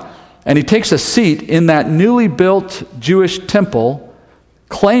God. And he takes a seat in that newly built Jewish temple,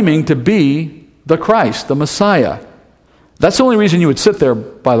 claiming to be the Christ, the Messiah. That's the only reason you would sit there,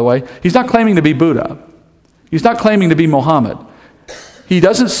 by the way. He's not claiming to be Buddha. He's not claiming to be Muhammad. He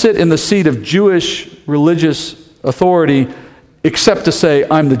doesn't sit in the seat of Jewish religious authority except to say,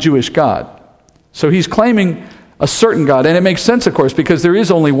 "I'm the Jewish God." So he's claiming a certain God. And it makes sense, of course, because there is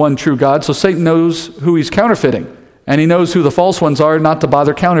only one true God, so Satan knows who he's counterfeiting. And he knows who the false ones are, not to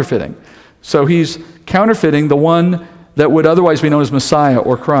bother counterfeiting. So he's counterfeiting the one that would otherwise be known as Messiah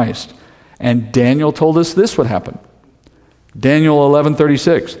or Christ. And Daniel told us this would happen. Daniel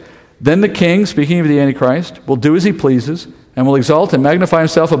 11:36. "Then the king," speaking of the Antichrist, "will do as he pleases, and will exalt and magnify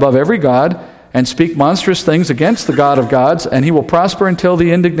himself above every god, and speak monstrous things against the God of gods, and he will prosper until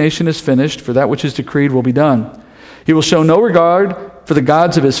the indignation is finished, for that which is decreed will be done. He will show no regard for the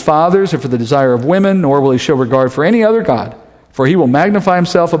gods of his fathers or for the desire of women, nor will he show regard for any other god, for he will magnify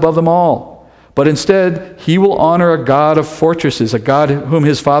himself above them all. But instead, he will honor a God of fortresses, a God whom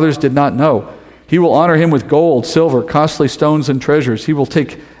his fathers did not know. He will honor him with gold, silver, costly stones, and treasures. He will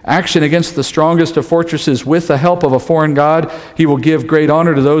take action against the strongest of fortresses with the help of a foreign god. He will give great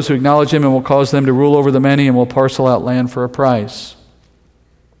honor to those who acknowledge him and will cause them to rule over the many and will parcel out land for a price."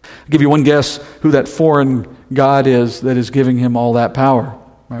 I'll give you one guess who that foreign God is that is giving him all that power.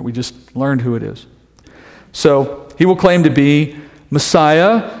 Right? We just learned who it is. So he will claim to be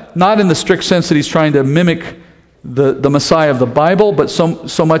Messiah, not in the strict sense that he's trying to mimic the Messiah of the Bible, but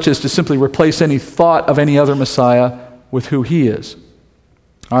so much as to simply replace any thought of any other Messiah with who he is.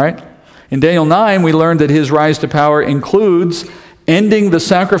 All right? In Daniel 9, we learned that his rise to power includes ending the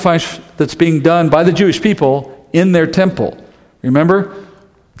sacrifice that's being done by the Jewish people in their temple. Remember?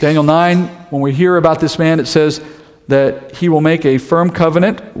 Daniel 9, when we hear about this man, it says that he will make a firm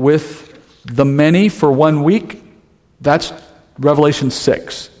covenant with the many for 1 week. That's Revelation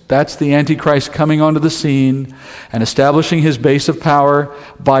 6. That's the Antichrist coming onto the scene and establishing his base of power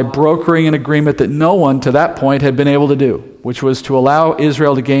by brokering an agreement that no one to that point had been able to do, which was to allow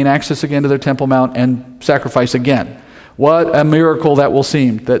Israel to gain access again to their Temple Mount and sacrifice again. What a miracle that will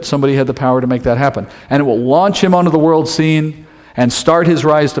seem, that somebody had the power to make that happen. And it will launch him onto the world scene and start his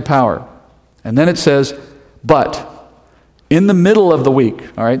rise to power. And then it says, but in the middle of the week,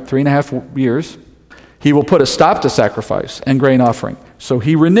 all right, 3.5 years, he will put a stop to sacrifice and grain offering. So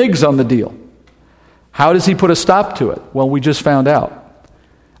he reneges on the deal. How does he put a stop to it? Well, we just found out.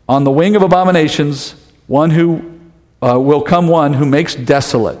 On the wing of abominations, one who will come one who makes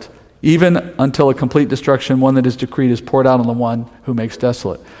desolate, even until a complete destruction, one that is decreed is poured out on the one who makes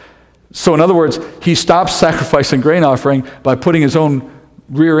desolate. So in other words, he stops sacrifice and grain offering by putting his own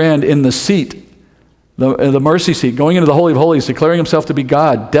rear end in the seat, the mercy seat, going into the Holy of Holies, declaring himself to be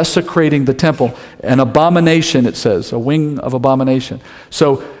God, desecrating the temple, an abomination, it says, a wing of abomination.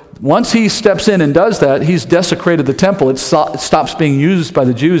 So once he steps in and does that, he's desecrated the temple. It stops being used by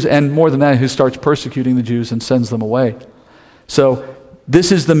the Jews, and more than that, he starts persecuting the Jews and sends them away. So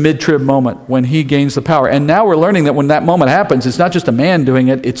this is the mid-trib moment when he gains the power. And now we're learning that when that moment happens, it's not just a man doing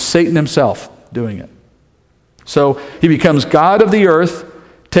it, it's Satan himself doing it. So he becomes God of the earth,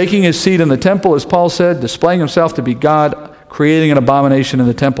 taking his seat in the temple, as Paul said, displaying himself to be God, creating an abomination in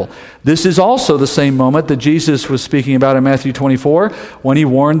the temple. This is also the same moment that Jesus was speaking about in Matthew 24 when he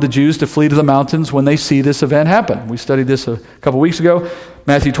warned the Jews to flee to the mountains when they see this event happen. We studied this a couple weeks ago.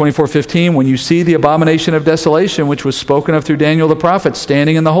 Matthew 24:15, when you see the abomination of desolation, which was spoken of through Daniel the prophet,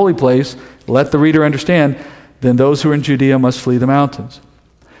 standing in the holy place, let the reader understand, then those who are in Judea must flee the mountains.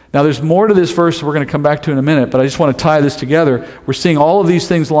 Now there's more to this verse we're going to come back to in a minute, but I just want to tie this together. We're seeing all of these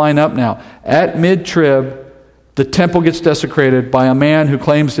things line up now. At mid-trib, the temple gets desecrated by a man who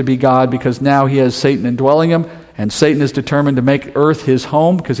claims to be God because now he has Satan indwelling him, and Satan is determined to make earth his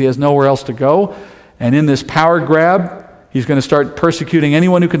home because he has nowhere else to go. And in this power grab, he's going to start persecuting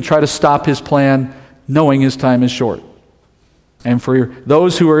anyone who can try to stop his plan, knowing his time is short. And for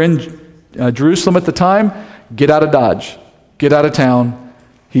those who are in Jerusalem at the time, get out of Dodge. Get out of town.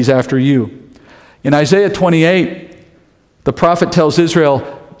 He's after you. In Isaiah 28, the prophet tells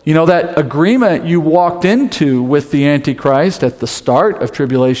Israel, you know, that agreement you walked into with the Antichrist at the start of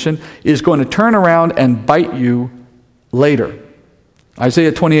tribulation is going to turn around and bite you later.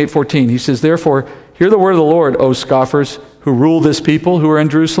 Isaiah 28:14, he says, therefore, hear the word of the Lord, O scoffers, who rule this people who are in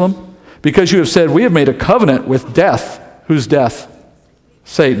Jerusalem, because you have said, we have made a covenant with death. Who's death?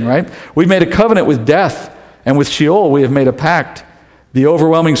 Satan, right? We've made a covenant with death, and with Sheol we have made a pact. The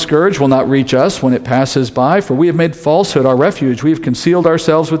overwhelming scourge will not reach us when it passes by, for we have made falsehood our refuge. We have concealed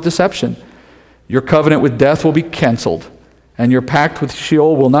ourselves with deception. Your covenant with death will be canceled, and your pact with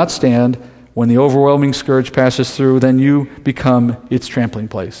Sheol will not stand. When the overwhelming scourge passes through, then you become its trampling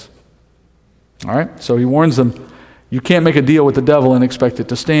place. All right? So he warns them, you can't make a deal with the devil and expect it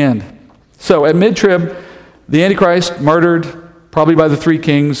to stand. So at mid-trib, the Antichrist murdered, probably by the three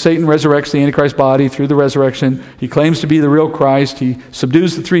kings. Satan resurrects the Antichrist body through the resurrection. He claims to be the real Christ. He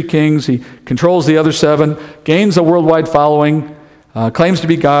subdues the three kings. He controls the other seven, gains a worldwide following, claims to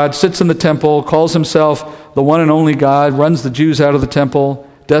be God, sits in the temple, calls himself the one and only God, runs the Jews out of the temple,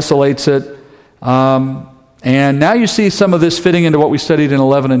 desolates it. And now you see some of this fitting into what we studied in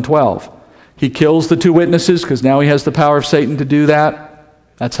 11 and 12. He kills the two witnesses because now he has the power of Satan to do that.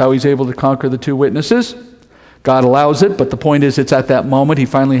 That's how he's able to conquer the two witnesses. God allows it, but the point is it's at that moment he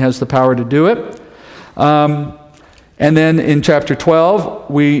finally has the power to do it. And then in chapter 12,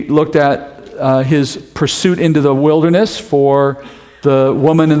 we looked at his pursuit into the wilderness for the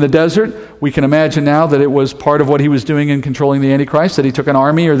woman in the desert. We can imagine now that it was part of what he was doing in controlling the Antichrist, that he took an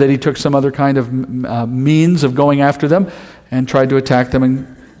army or that he took some other kind of means of going after them and tried to attack them.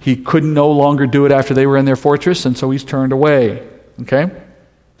 And he could no longer do it after they were in their fortress, and so he's turned away. Okay?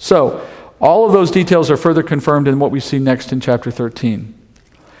 So, all of those details are further confirmed in what we see next in chapter 13.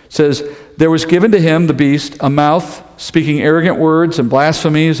 It says, there was given to him, the beast, a mouth speaking arrogant words and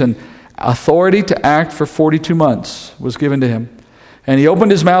blasphemies, and authority to act for 42 months was given to him. And he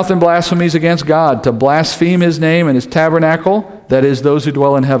opened his mouth in blasphemies against God, to blaspheme his name and his tabernacle, that is, those who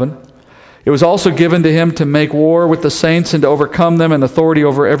dwell in heaven. It was also given to him to make war with the saints and to overcome them, and authority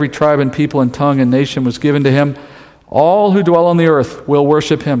over every tribe and people and tongue and nation was given to him. All who dwell on the earth will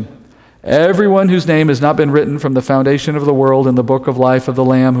worship him. Everyone whose name has not been written from the foundation of the world in the book of life of the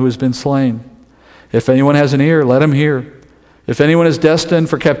Lamb who has been slain. If anyone has an ear, let him hear. If anyone is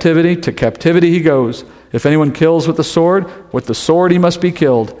destined for captivity, to captivity he goes. If anyone kills with the sword he must be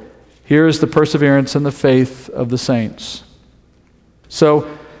killed. Here is the perseverance and the faith of the saints.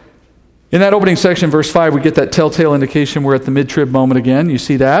 So, in that opening section, verse 5, we get that telltale indication we're at the mid-trib moment again. You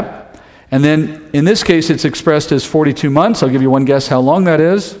see that? And then, in this case, it's expressed as 42 months. I'll give you one guess how long that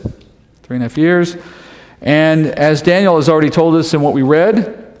is. 3.5 years. And as Daniel has already told us in what we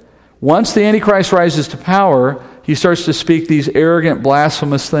read, once the Antichrist rises to power, he starts to speak these arrogant,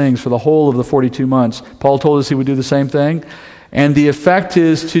 blasphemous things for the whole of the 42 months. Paul told us he would do the same thing. And the effect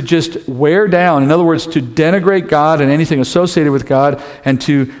is to just wear down, in other words, to denigrate God and anything associated with God, and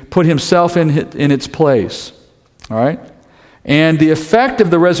to put himself in its place. All right? And the effect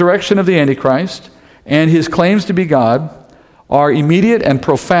of the resurrection of the Antichrist and his claims to be God are immediate and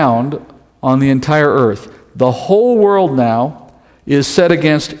profound on the entire earth. The whole world now is set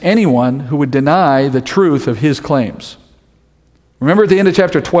against anyone who would deny the truth of his claims. Remember at the end of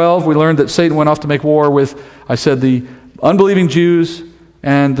chapter 12, we learned that Satan went off to make war with, I said, the unbelieving Jews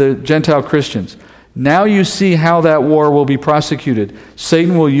and the Gentile Christians. Now you see how that war will be prosecuted.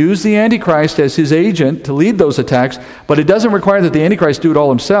 Satan will use the Antichrist as his agent to lead those attacks, but it doesn't require that the Antichrist do it all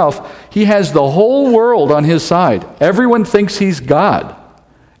himself. He has the whole world on his side. Everyone thinks he's God.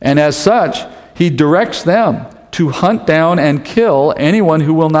 And as such, he directs them to hunt down and kill anyone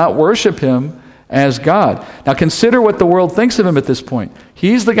who will not worship him as God. Now consider what the world thinks of him at this point.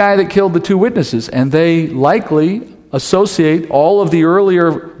 He's the guy that killed the two witnesses, and they likely associate all of the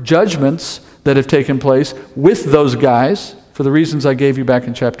earlier judgments that have taken place with those guys for the reasons I gave you back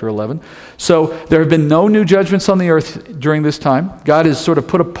in chapter 11. So there have been no new judgments on the earth during this time. God has sort of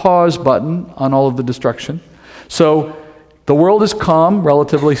put a pause button on all of the destruction. So the world is calm,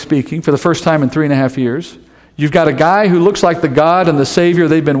 relatively speaking, for the first time in 3.5 years. You've got a guy who looks like the God and the Savior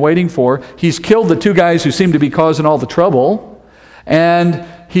they've been waiting for. He's killed the two guys who seem to be causing all the trouble. And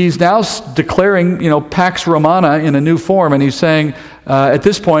he's now declaring, Pax Romana in a new form. And he's saying, at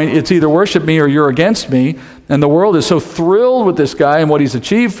this point, it's either worship me or you're against me. And the world is so thrilled with this guy and what he's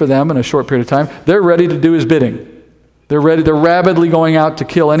achieved for them in a short period of time, they're ready to do his bidding. They're rapidly going out to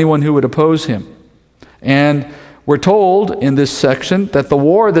kill anyone who would oppose him. And we're told in this section that the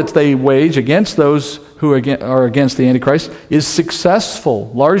war that they wage against those who are against the Antichrist is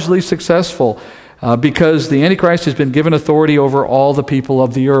successful, largely successful, because the Antichrist has been given authority over all the people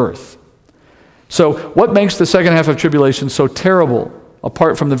of the earth. So what makes the second half of tribulation so terrible,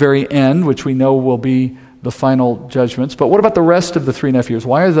 apart from the very end, which we know will be the final judgments? But what about the rest of the 3.5 years?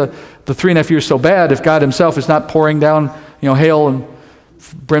 Why are the 3.5 years so bad if God himself is not pouring down hail and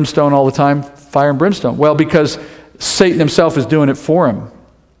brimstone all the time, fire and brimstone? Well, because Satan himself is doing it for him.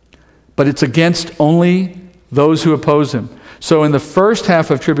 But it's against only those who oppose him. So in the first half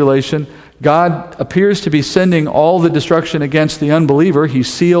of tribulation, God appears to be sending all the destruction against the unbeliever. He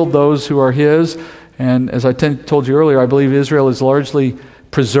sealed those who are his. And as I told you earlier, I believe Israel is largely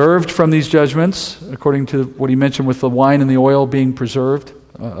preserved from these judgments, according to what he mentioned with the wine and the oil being preserved,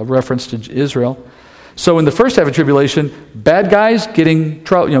 a reference to Israel. So in the first half of tribulation, bad guys getting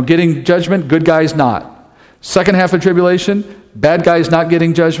judgment, good guys not. Second half of tribulation, bad guys not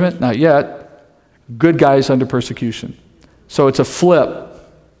getting judgment, not yet. Good guys under persecution. So it's a flip.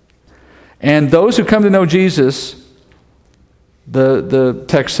 And those who come to know Jesus, the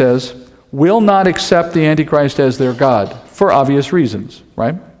text says, will not accept the Antichrist as their God for obvious reasons,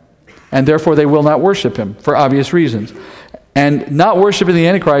 right? And therefore they will not worship him for obvious reasons. And not worshiping the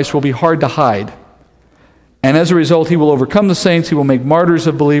Antichrist will be hard to hide. And as a result, he will overcome the saints. He will make martyrs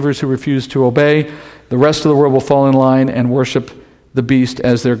of believers who refuse to obey. The rest of the world will fall in line and worship the beast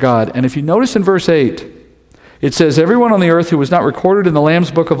as their God. And if you notice in verse 8, it says, everyone on the earth who was not recorded in the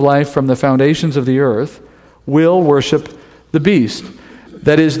Lamb's book of life from the foundations of the earth will worship the beast.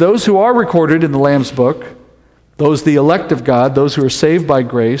 That is, those who are recorded in the Lamb's book, those the elect of God, those who are saved by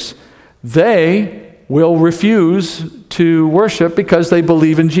grace, they will refuse to worship because they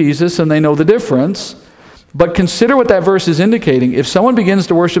believe in Jesus and they know the difference. But consider what that verse is indicating. If someone begins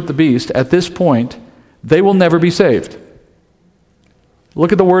to worship the beast at this point, they will never be saved.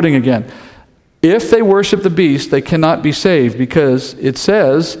 Look at the wording again. If they worship the beast, they cannot be saved, because it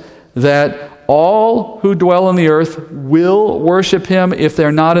says that all who dwell on the earth will worship him if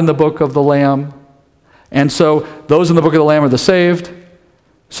they're not in the book of the Lamb. And so those in the book of the Lamb are the saved.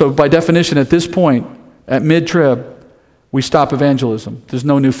 So by definition, at this point, at mid-trib, we stop evangelism. There's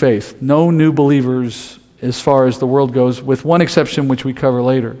no new faith, no new believers as far as the world goes, with one exception which we cover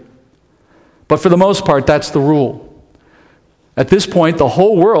later. But for the most part, that's the rule. At this point, the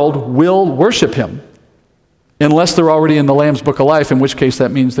whole world will worship him, unless they're already in the Lamb's Book of Life, in which case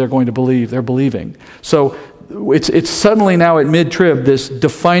that means they're going to believe. They're believing. So it's suddenly now at mid-trib, this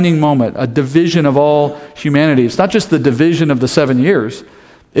defining moment, a division of all humanity. It's not just the division of the 7 years.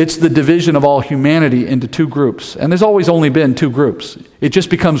 It's the division of all humanity into two groups. And there's always only been two groups. It just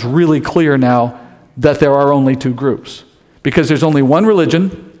becomes really clear now that there are only two groups. Because there's only one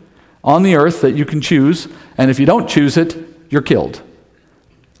religion on the earth that you can choose, and if you don't choose it, you're killed.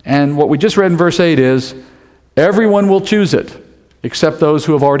 And what we just read in verse 8 is, everyone will choose it, except those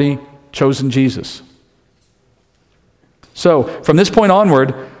who have already chosen Jesus. So, from this point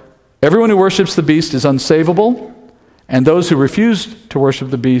onward, everyone who worships the beast is unsavable, and those who refuse to worship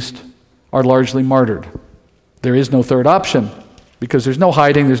the beast are largely martyred. There is no third option, because there's no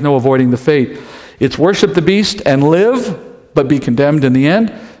hiding, there's no avoiding the fate. It's worship the beast and live, but be condemned in the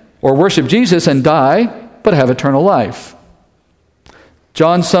end, or worship Jesus and die, but have eternal life.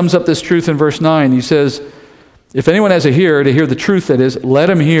 John sums up this truth in verse 9. He says, if anyone has a ear to hear the truth, that is, let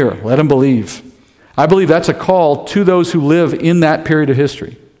him hear, let him believe. I believe that's a call to those who live in that period of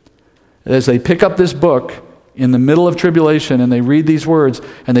history. As they pick up this book, in the middle of tribulation and they read these words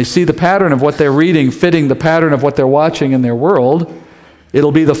and they see the pattern of what they're reading fitting the pattern of what they're watching in their world,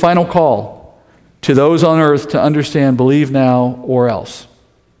 it'll be the final call to those on earth to understand, believe now or else.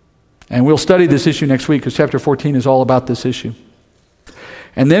 And we'll study this issue next week because chapter 14 is all about this issue.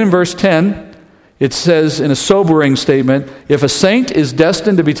 And then in verse 10, it says in a sobering statement, if a saint is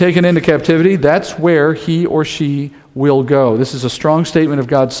destined to be taken into captivity, that's where he or she will go. This is a strong statement of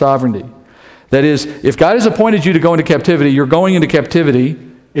God's sovereignty. That is, if God has appointed you to go into captivity, you're going into captivity.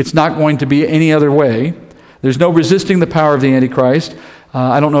 It's not going to be any other way. There's no resisting the power of the Antichrist.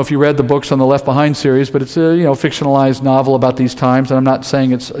 I don't know if you read the books on the Left Behind series, but it's a fictionalized novel about these times, and I'm not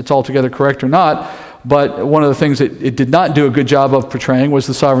saying it's altogether correct or not, but one of the things that it did not do a good job of portraying was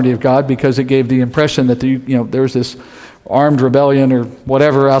the sovereignty of God, because it gave the impression that there's this armed rebellion or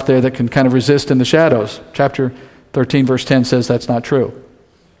whatever out there that can kind of resist in the shadows. Chapter 13, verse 10 says that's not true.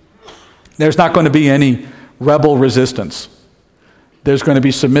 There's not going to be any rebel resistance. There's going to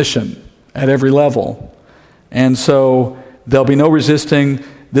be submission at every level. And so there'll be no resisting.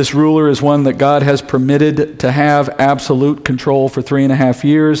 This ruler is one that God has permitted to have absolute control for 3.5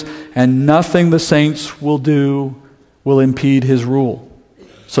 years, and nothing the saints will do will impede his rule.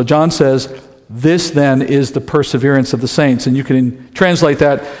 So John says, this then is the perseverance of the saints. And you can translate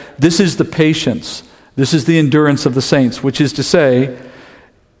that, this is the patience, this is the endurance of the saints, which is to say,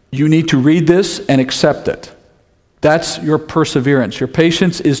 you need to read this and accept it. That's your perseverance. Your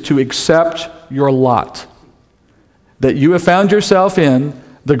patience is to accept your lot. That you have found yourself in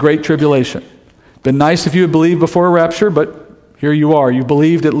the great tribulation. Been nice if you had believed before a rapture, but here you are. You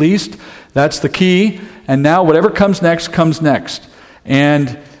believed at least. That's the key. And now whatever comes next, comes next.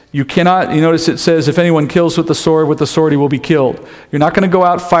 And you cannot, you notice it says, if anyone kills with the sword he will be killed. You're not going to go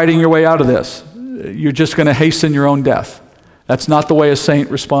out fighting your way out of this. You're just going to hasten your own death. That's not the way a saint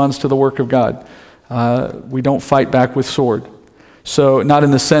responds to the work of God. We don't fight back with sword. So not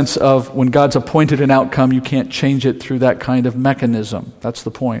in the sense of when God's appointed an outcome, you can't change it through that kind of mechanism. That's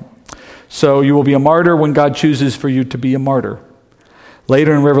the point. So you will be a martyr when God chooses for you to be a martyr.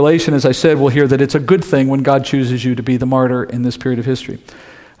 Later in Revelation, as I said, we'll hear that it's a good thing when God chooses you to be the martyr in this period of history.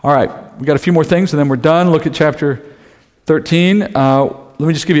 All right, we got a few more things and then we're done. Look at chapter 13. Let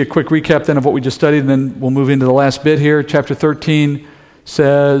me just give you a quick recap then of what we just studied, and then we'll move into the last bit here. Chapter 13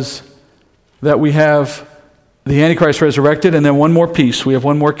 says that we have the Antichrist resurrected, and then one more piece. We have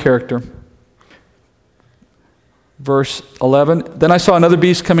one more character. Verse 11, then I saw another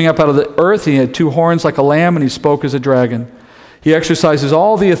beast coming up out of the earth. He had 2 horns like a lamb, and he spoke as a dragon. He exercises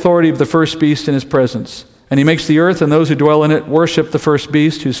all the authority of the first beast in his presence. And he makes the earth and those who dwell in it worship the first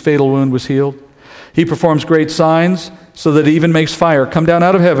beast whose fatal wound was healed. He performs great signs, so that he even makes fire come down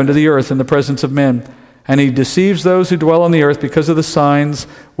out of heaven to the earth in the presence of men. And he deceives those who dwell on the earth because of the signs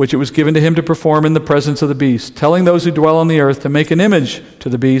which it was given to him to perform in the presence of the beast, telling those who dwell on the earth to make an image to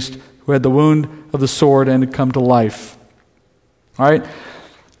the beast who had the wound of the sword and had come to life. All right?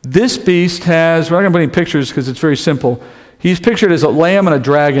 This beast has, we're not going to put any pictures because it's very simple. He's pictured as a lamb and a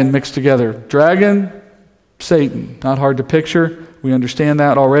dragon mixed together. Dragon, Satan. Not hard to picture. We understand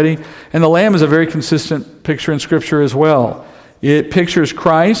that already. And the lamb is a very consistent picture in Scripture as well. It pictures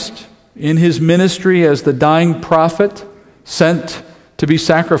Christ in his ministry as the dying prophet sent to be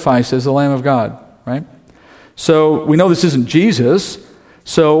sacrificed as the Lamb of God, right? So we know this isn't Jesus.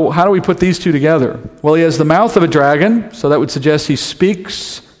 So how do we put these two together? Well, he has the mouth of a dragon, so that would suggest he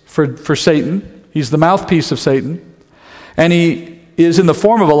speaks for Satan. He's the mouthpiece of Satan. And he is in the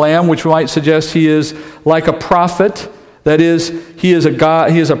form of a lamb, which might suggest he is like a prophet. That is, he is a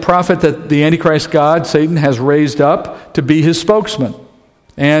God. He is a prophet that the Antichrist God, Satan, has raised up to be his spokesman.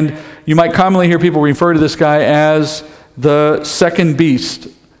 And you might commonly hear people refer to this guy as the second beast.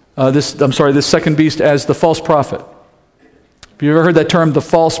 This second beast as the false prophet. Have you ever heard that term, the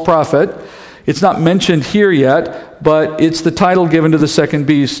false prophet? It's not mentioned here yet, but it's the title given to the second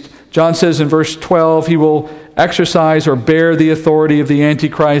beast. John says in verse 12, he will exercise or bear the authority of the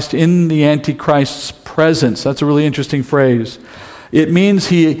Antichrist in the Antichrist's presence. That's a really interesting phrase. It means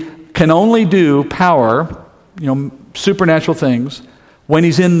he can only do power, supernatural things, when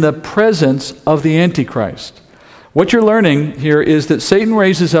he's in the presence of the Antichrist. What you're learning here is that Satan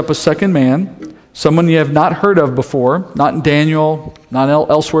raises up a second man, someone you have not heard of before, not in Daniel, not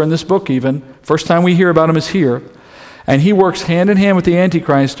elsewhere in this book even. First time we hear about him is here. And he works hand in hand with the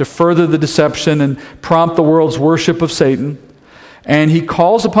Antichrist to further the deception and prompt the world's worship of Satan. And he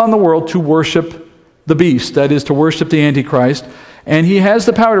calls upon the world to worship the beast, that is, to worship the Antichrist. And he has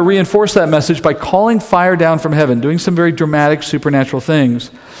the power to reinforce that message by calling fire down from heaven, doing some very dramatic supernatural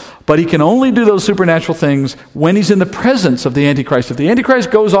things. But he can only do those supernatural things when he's in the presence of the Antichrist. If the Antichrist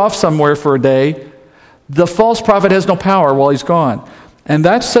goes off somewhere for a day, The false prophet has no power while he's gone. And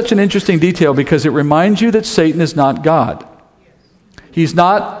that's such an interesting detail because it reminds you that Satan is not God. He's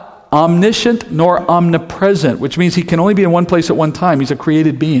not omniscient nor omnipresent, which means he can only be in one place at one time. He's a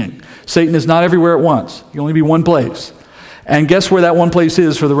created being. Satan is not everywhere at once. He can only be one place. And guess where that one place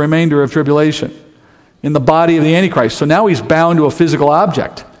is for the remainder of tribulation? In the body of the Antichrist. So now he's bound to a physical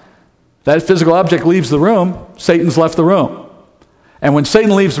object. That physical object leaves the room, Satan's left the room. And when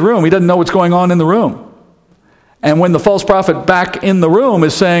Satan leaves the room, he doesn't know what's going on in the room. And when the false prophet back in the room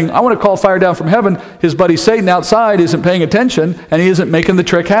is saying, I want to call fire down from heaven, his buddy Satan outside isn't paying attention and he isn't making the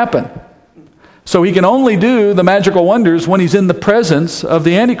trick happen. So he can only do the magical wonders when he's in the presence of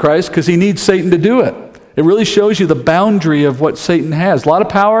the Antichrist because he needs Satan to do it. It really shows you the boundary of what Satan has. A lot of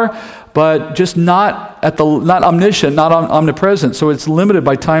power, but just not omniscient, not omnipresent. So it's limited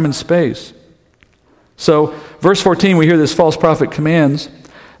by time and space. So verse 14, we hear this false prophet commands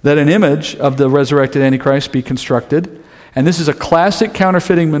that an image of the resurrected Antichrist be constructed. And this is a classic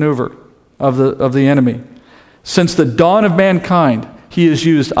counterfeiting maneuver of the enemy. Since the dawn of mankind, he has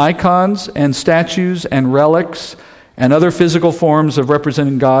used icons and statues and relics and other physical forms of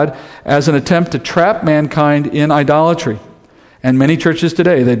representing God as an attempt to trap mankind in idolatry. And many churches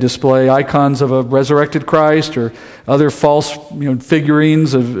today, they display icons of a resurrected Christ or other false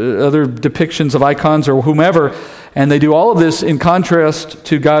figurines of other depictions of icons or whomever. And they do all of this in contrast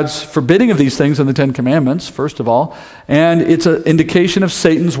to God's forbidding of these things in the Ten Commandments, first of all. And it's an indication of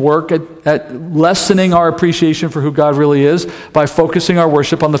Satan's work at lessening our appreciation for who God really is by focusing our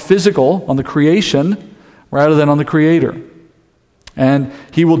worship on the physical, on the creation, rather than on the Creator. And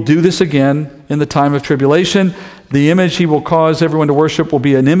he will do this again in the time of tribulation. The image he will cause everyone to worship will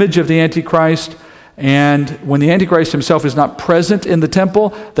be an image of the Antichrist. And when the Antichrist himself is not present in the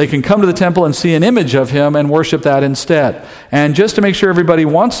temple, they can come to the temple and see an image of him and worship that instead. And just to make sure everybody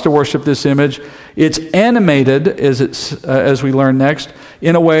wants to worship this image, it's animated, as we learn next,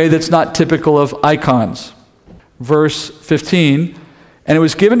 in a way that's not typical of icons. Verse 15, and it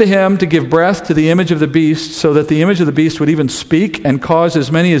was given to him to give breath to the image of the beast, so that the image of the beast would even speak and cause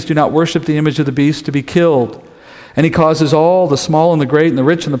as many as do not worship the image of the beast to be killed. And he causes all, the small and the great and the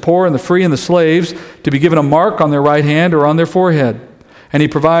rich and the poor and the free and the slaves, to be given a mark on their right hand or on their forehead. And he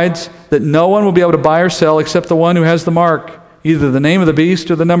provides that no one will be able to buy or sell except the one who has the mark, either the name of the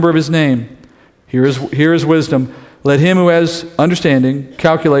beast or the number of his name. Here is wisdom. Let him who has understanding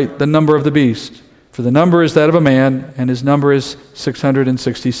calculate the number of the beast. For the number is that of a man, and his number is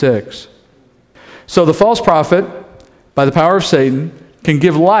 666. So the false prophet, by the power of Satan, can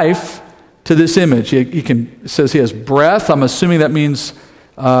give life to this image. It says he has breath. I'm assuming that means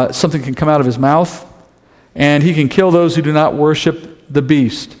something can come out of his mouth. And he can kill those who do not worship the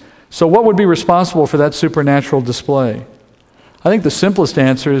beast. So what would be responsible for that supernatural display? I think the simplest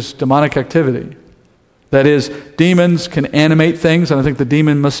answer is demonic activity. That is, demons can animate things, and I think a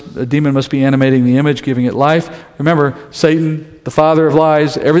demon must be animating the image, giving it life. Remember, Satan, the father of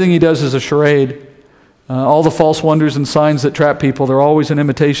lies, everything he does is a charade. All the false wonders and signs that trap people, they're always an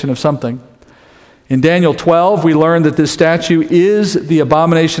imitation of something. In Daniel 12, we learn that this statue is the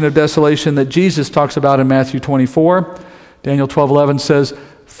abomination of desolation that Jesus talks about in Matthew 24. Daniel 12:11 says,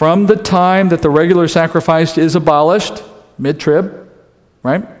 from the time that the regular sacrifice is abolished, mid-trib,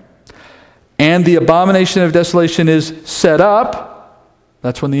 right? And the abomination of desolation is set up,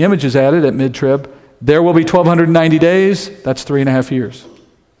 that's when the image is added at mid-trib, there will be 1,290 days, that's 3.5 years.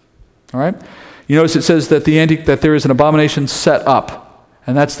 All right? You notice it says that that there is an abomination set up,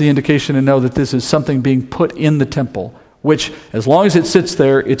 and that's the indication to know that this is something being put in the temple, which, as long as it sits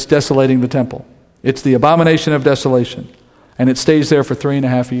there, it's desolating the temple. It's the abomination of desolation, and it stays there for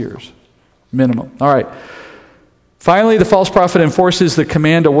 3.5 years, minimum. All right. Finally, the false prophet enforces the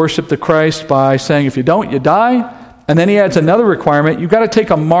command to worship the Christ by saying, if you don't, you die. And then he adds another requirement. You've got to take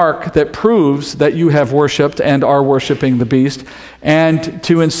a mark that proves that you have worshipped and are worshiping the beast. And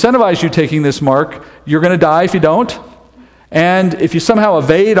to incentivize you taking this mark, you're going to die if you don't. And if you somehow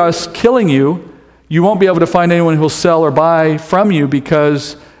evade us killing you, you won't be able to find anyone who will sell or buy from you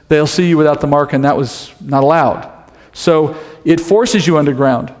because they'll see you without the mark, and that was not allowed. So it forces you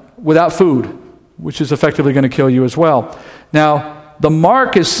underground without food, which is effectively going to kill you as well. Now, the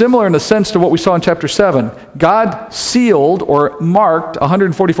mark is similar in a sense to what we saw in chapter 7. God sealed or marked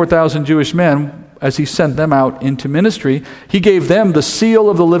 144,000 Jewish men as he sent them out into ministry. He gave them the seal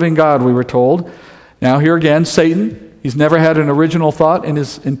of the living God, we were told. Now, here again, Satan, he's never had an original thought in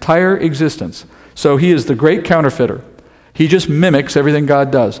his entire existence. So he is the great counterfeiter. He just mimics everything God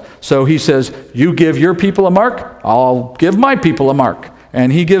does. So he says, you give your people a mark, I'll give my people a mark.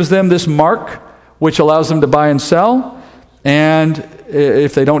 And he gives them this mark, which allows them to buy and sell. And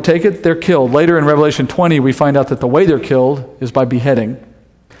if they don't take it, they're killed. Later in Revelation 20, we find out that the way they're killed is by beheading.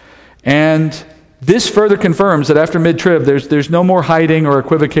 And this further confirms that after mid-trib, there's no more hiding or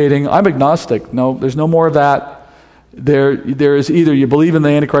equivocating. I'm agnostic. No, there's no more of that. There is either you believe in the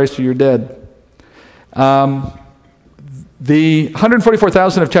Antichrist or you're dead. The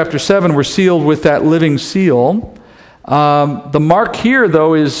 144,000 of chapter 7 were sealed with that living seal. The mark here,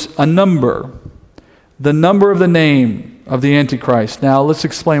 though, is a number. The number of the name of the Antichrist. Now, let's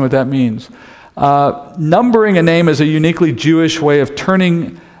explain what that means. Numbering a name is a uniquely Jewish way of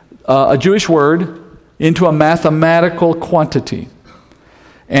turning a Jewish word into a mathematical quantity.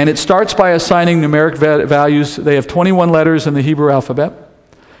 And it starts by assigning numeric values. They have 21 letters in the Hebrew alphabet,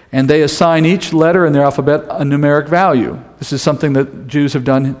 and they assign each letter in their alphabet a numeric value. This is something that Jews have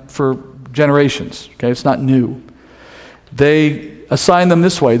done for generations. Okay, it's not new. They assign them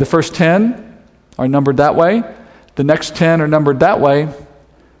this way. The first 10 are numbered that way. The next 10 are numbered that way.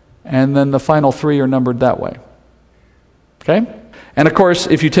 And then the final 3 are numbered that way. Okay? And of course,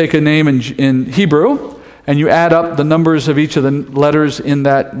 if you take a name in Hebrew and you add up the numbers of each of the letters in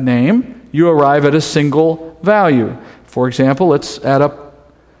that name, you arrive at a single value. For example, let's add up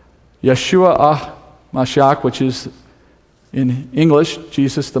Yeshua Mashiach, which is in English,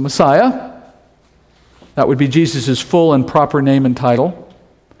 Jesus the Messiah. That would be Jesus' full and proper name and title,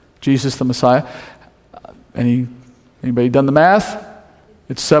 Jesus the Messiah. Anybody done the math?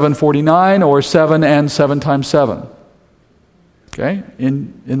 It's 749, or 7 and 7 times 7. Okay,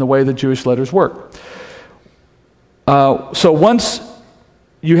 in the way the Jewish letters work. So once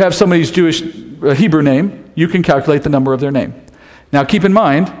you have somebody's Hebrew name, you can calculate the number of their name. Now keep in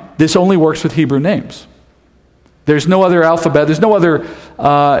mind, this only works with Hebrew names. There's no other alphabet, there's no other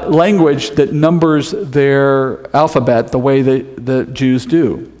language that numbers their alphabet the way the Jews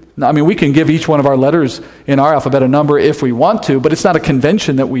do. Now, I mean, we can give each one of our letters in our alphabet a number if we want to, but it's not a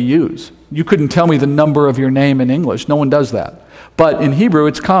convention that we use. You couldn't tell me the number of your name in English. No one does that. But in Hebrew,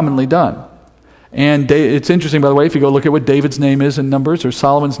 it's commonly done. And it's interesting, by the way, if you go look at what David's name is in Numbers or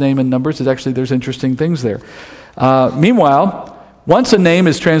Solomon's name in Numbers, there's interesting things there. Meanwhile, once a name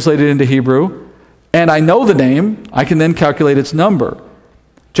is translated into Hebrew, and I know the name, I can then calculate its number.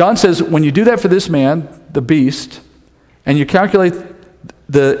 John says, when you do that for this man, the beast, and you calculate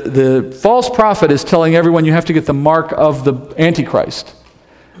the false prophet is telling everyone you have to get the mark of the Antichrist.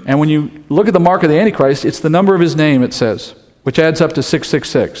 And when you look at the mark of the Antichrist, it's the number of his name, it says, which adds up to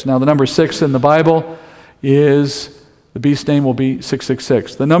 666. Now, the number 6 in the Bible is, the beast's name will be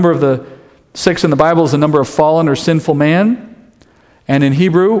 666. The number of the 6 in the Bible is the number of fallen or sinful man. And in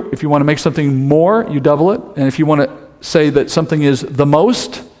Hebrew, if you want to make something more, you double it. And if you want to say that something is the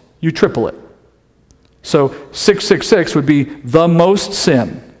most, you triple it. So 666 would be the most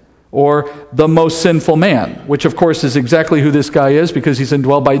sin, or the most sinful man, which of course is exactly who this guy is, because he's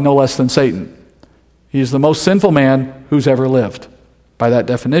indwelled by no less than Satan. He is the most sinful man who's ever lived, by that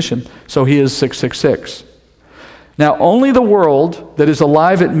definition. So he is 666. Now, only the world that is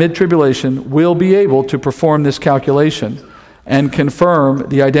alive at mid-tribulation will be able to perform this calculation and confirm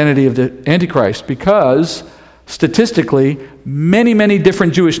the identity of the Antichrist, because statistically, many, many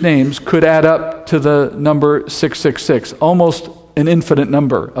different Jewish names could add up to the number 666. Almost an infinite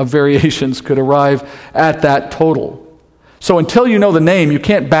number of variations could arrive at that total. So until you know the name, you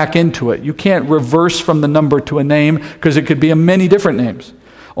can't back into it. You can't reverse from the number to a name, because it could be many different names.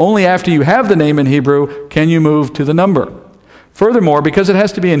 Only after you have the name in Hebrew can you move to the number. Furthermore, because it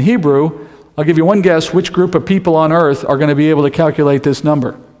has to be in Hebrew, I'll give you one guess which group of people on earth are going to be able to calculate this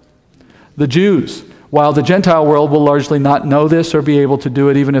number. The Jews. While the Gentile world will largely not know this or be able to do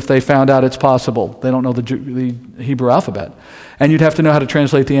it even if they found out it's possible. They don't know the Hebrew alphabet. And you'd have to know how to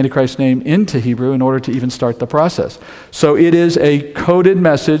translate the Antichrist name into Hebrew in order to even start the process. So it is a coded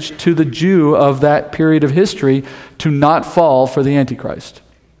message to the Jew of that period of history to not fall for the Antichrist.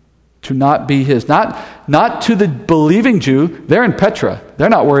 To not be his. Not to the believing Jew. They're in Petra. They're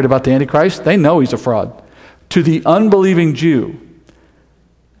not worried about the Antichrist. They know he's a fraud. To the unbelieving Jew,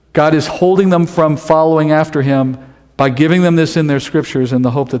 God is holding them from following after him by giving them this in their scriptures in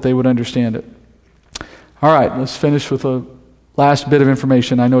the hope that they would understand it. All right, let's finish with a last bit of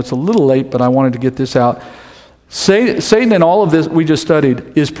information. I know it's a little late, but I wanted to get this out. Satan, in all of this we just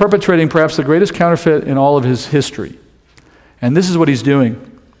studied, is perpetrating perhaps the greatest counterfeit in all of his history. And this is what he's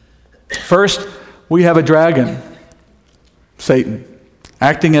doing. First, we have a dragon, Satan,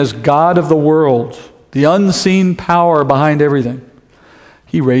 acting as God of the world, the unseen power behind everything.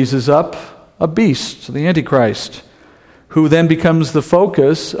 He raises up a beast, the Antichrist, who then becomes the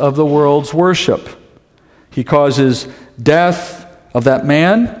focus of the world's worship. He causes death of that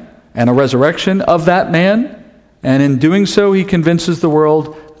man and a resurrection of that man, And in doing so, he convinces the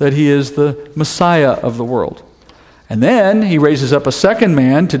world that he is the Messiah of the world. And then he raises up a second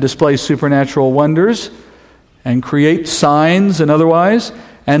man to display supernatural wonders and create signs and otherwise,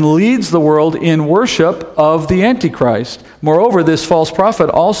 and leads the world in worship of the Antichrist. Moreover, this false prophet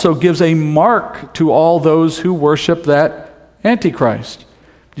also gives a mark to all those who worship that Antichrist.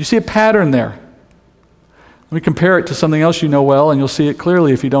 Do you see a pattern there? Let me compare it to something else you know well, and you'll see it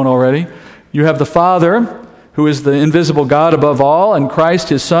clearly if you don't already. You have the Father, who is the invisible God above all, and Christ,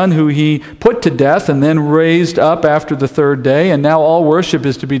 his Son, who he put to death and then raised up after the third day, and now all worship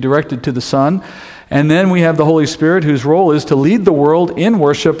is to be directed to the Son. And then we have the Holy Spirit, whose role is to lead the world in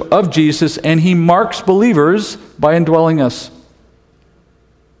worship of Jesus, and he marks believers by indwelling us.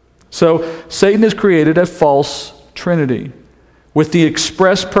 So Satan has created a false trinity with the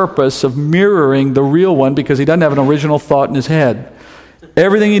express purpose of mirroring the real one, because he doesn't have an original thought in his head.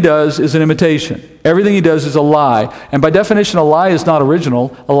 Everything he does is an imitation. Everything he does is a lie. And by definition, a lie is not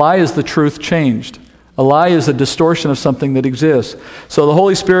original. A lie is the truth changed. A lie is a distortion of something that exists. So the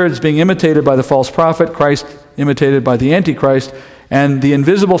Holy Spirit is being imitated by the false prophet, Christ imitated by the Antichrist, and the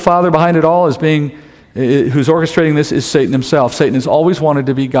invisible Father behind it all who's orchestrating this is Satan himself. Satan has always wanted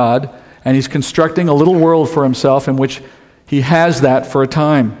to be God, and he's constructing a little world for himself in which he has that for a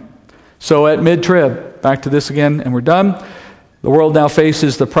time. So at mid-trib, back to this again, and we're done. The world now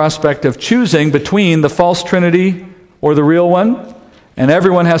faces the prospect of choosing between the false trinity or the real one, and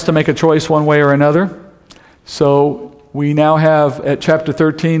everyone has to make a choice one way or another. So we now have at chapter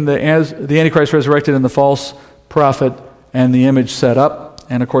 13 the Antichrist resurrected and the false prophet and the image set up,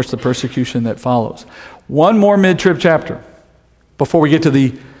 and of course the persecution that follows. One more mid-trib chapter before we get to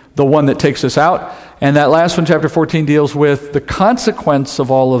the one that takes us out, and that last one, chapter 14, deals with the consequence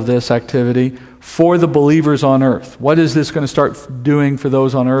of all of this activity for the believers on earth. What is this going to start doing for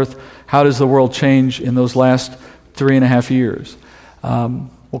those on earth? How does the world change in those last 3.5 years?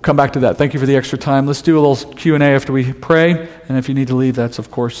 We'll come back to that. Thank you for the extra time. Let's do a little Q&A after we pray, and if you need to leave, that's,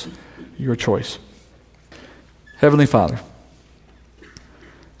 of course, your choice. Heavenly Father,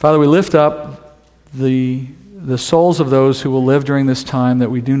 we lift up the souls of those who will live during this time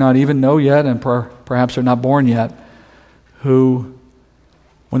that we do not even know yet and perhaps are not born yet, who,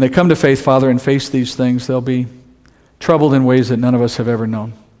 when they come to faith, Father, and face these things, they'll be troubled in ways that none of us have ever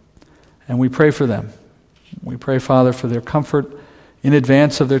known. And we pray for them. We pray, Father, for their comfort in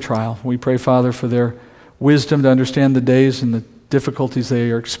advance of their trial. We pray, Father, for their wisdom to understand the days and the difficulties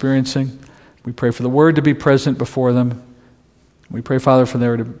they are experiencing. We pray for the Word to be present before them. We pray, Father, for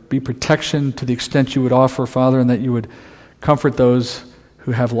there to be protection to the extent you would offer, Father, and that you would comfort those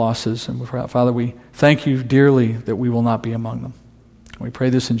who have losses. And Father, we thank you dearly that we will not be among them. We pray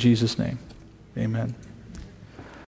this in Jesus' name. Amen.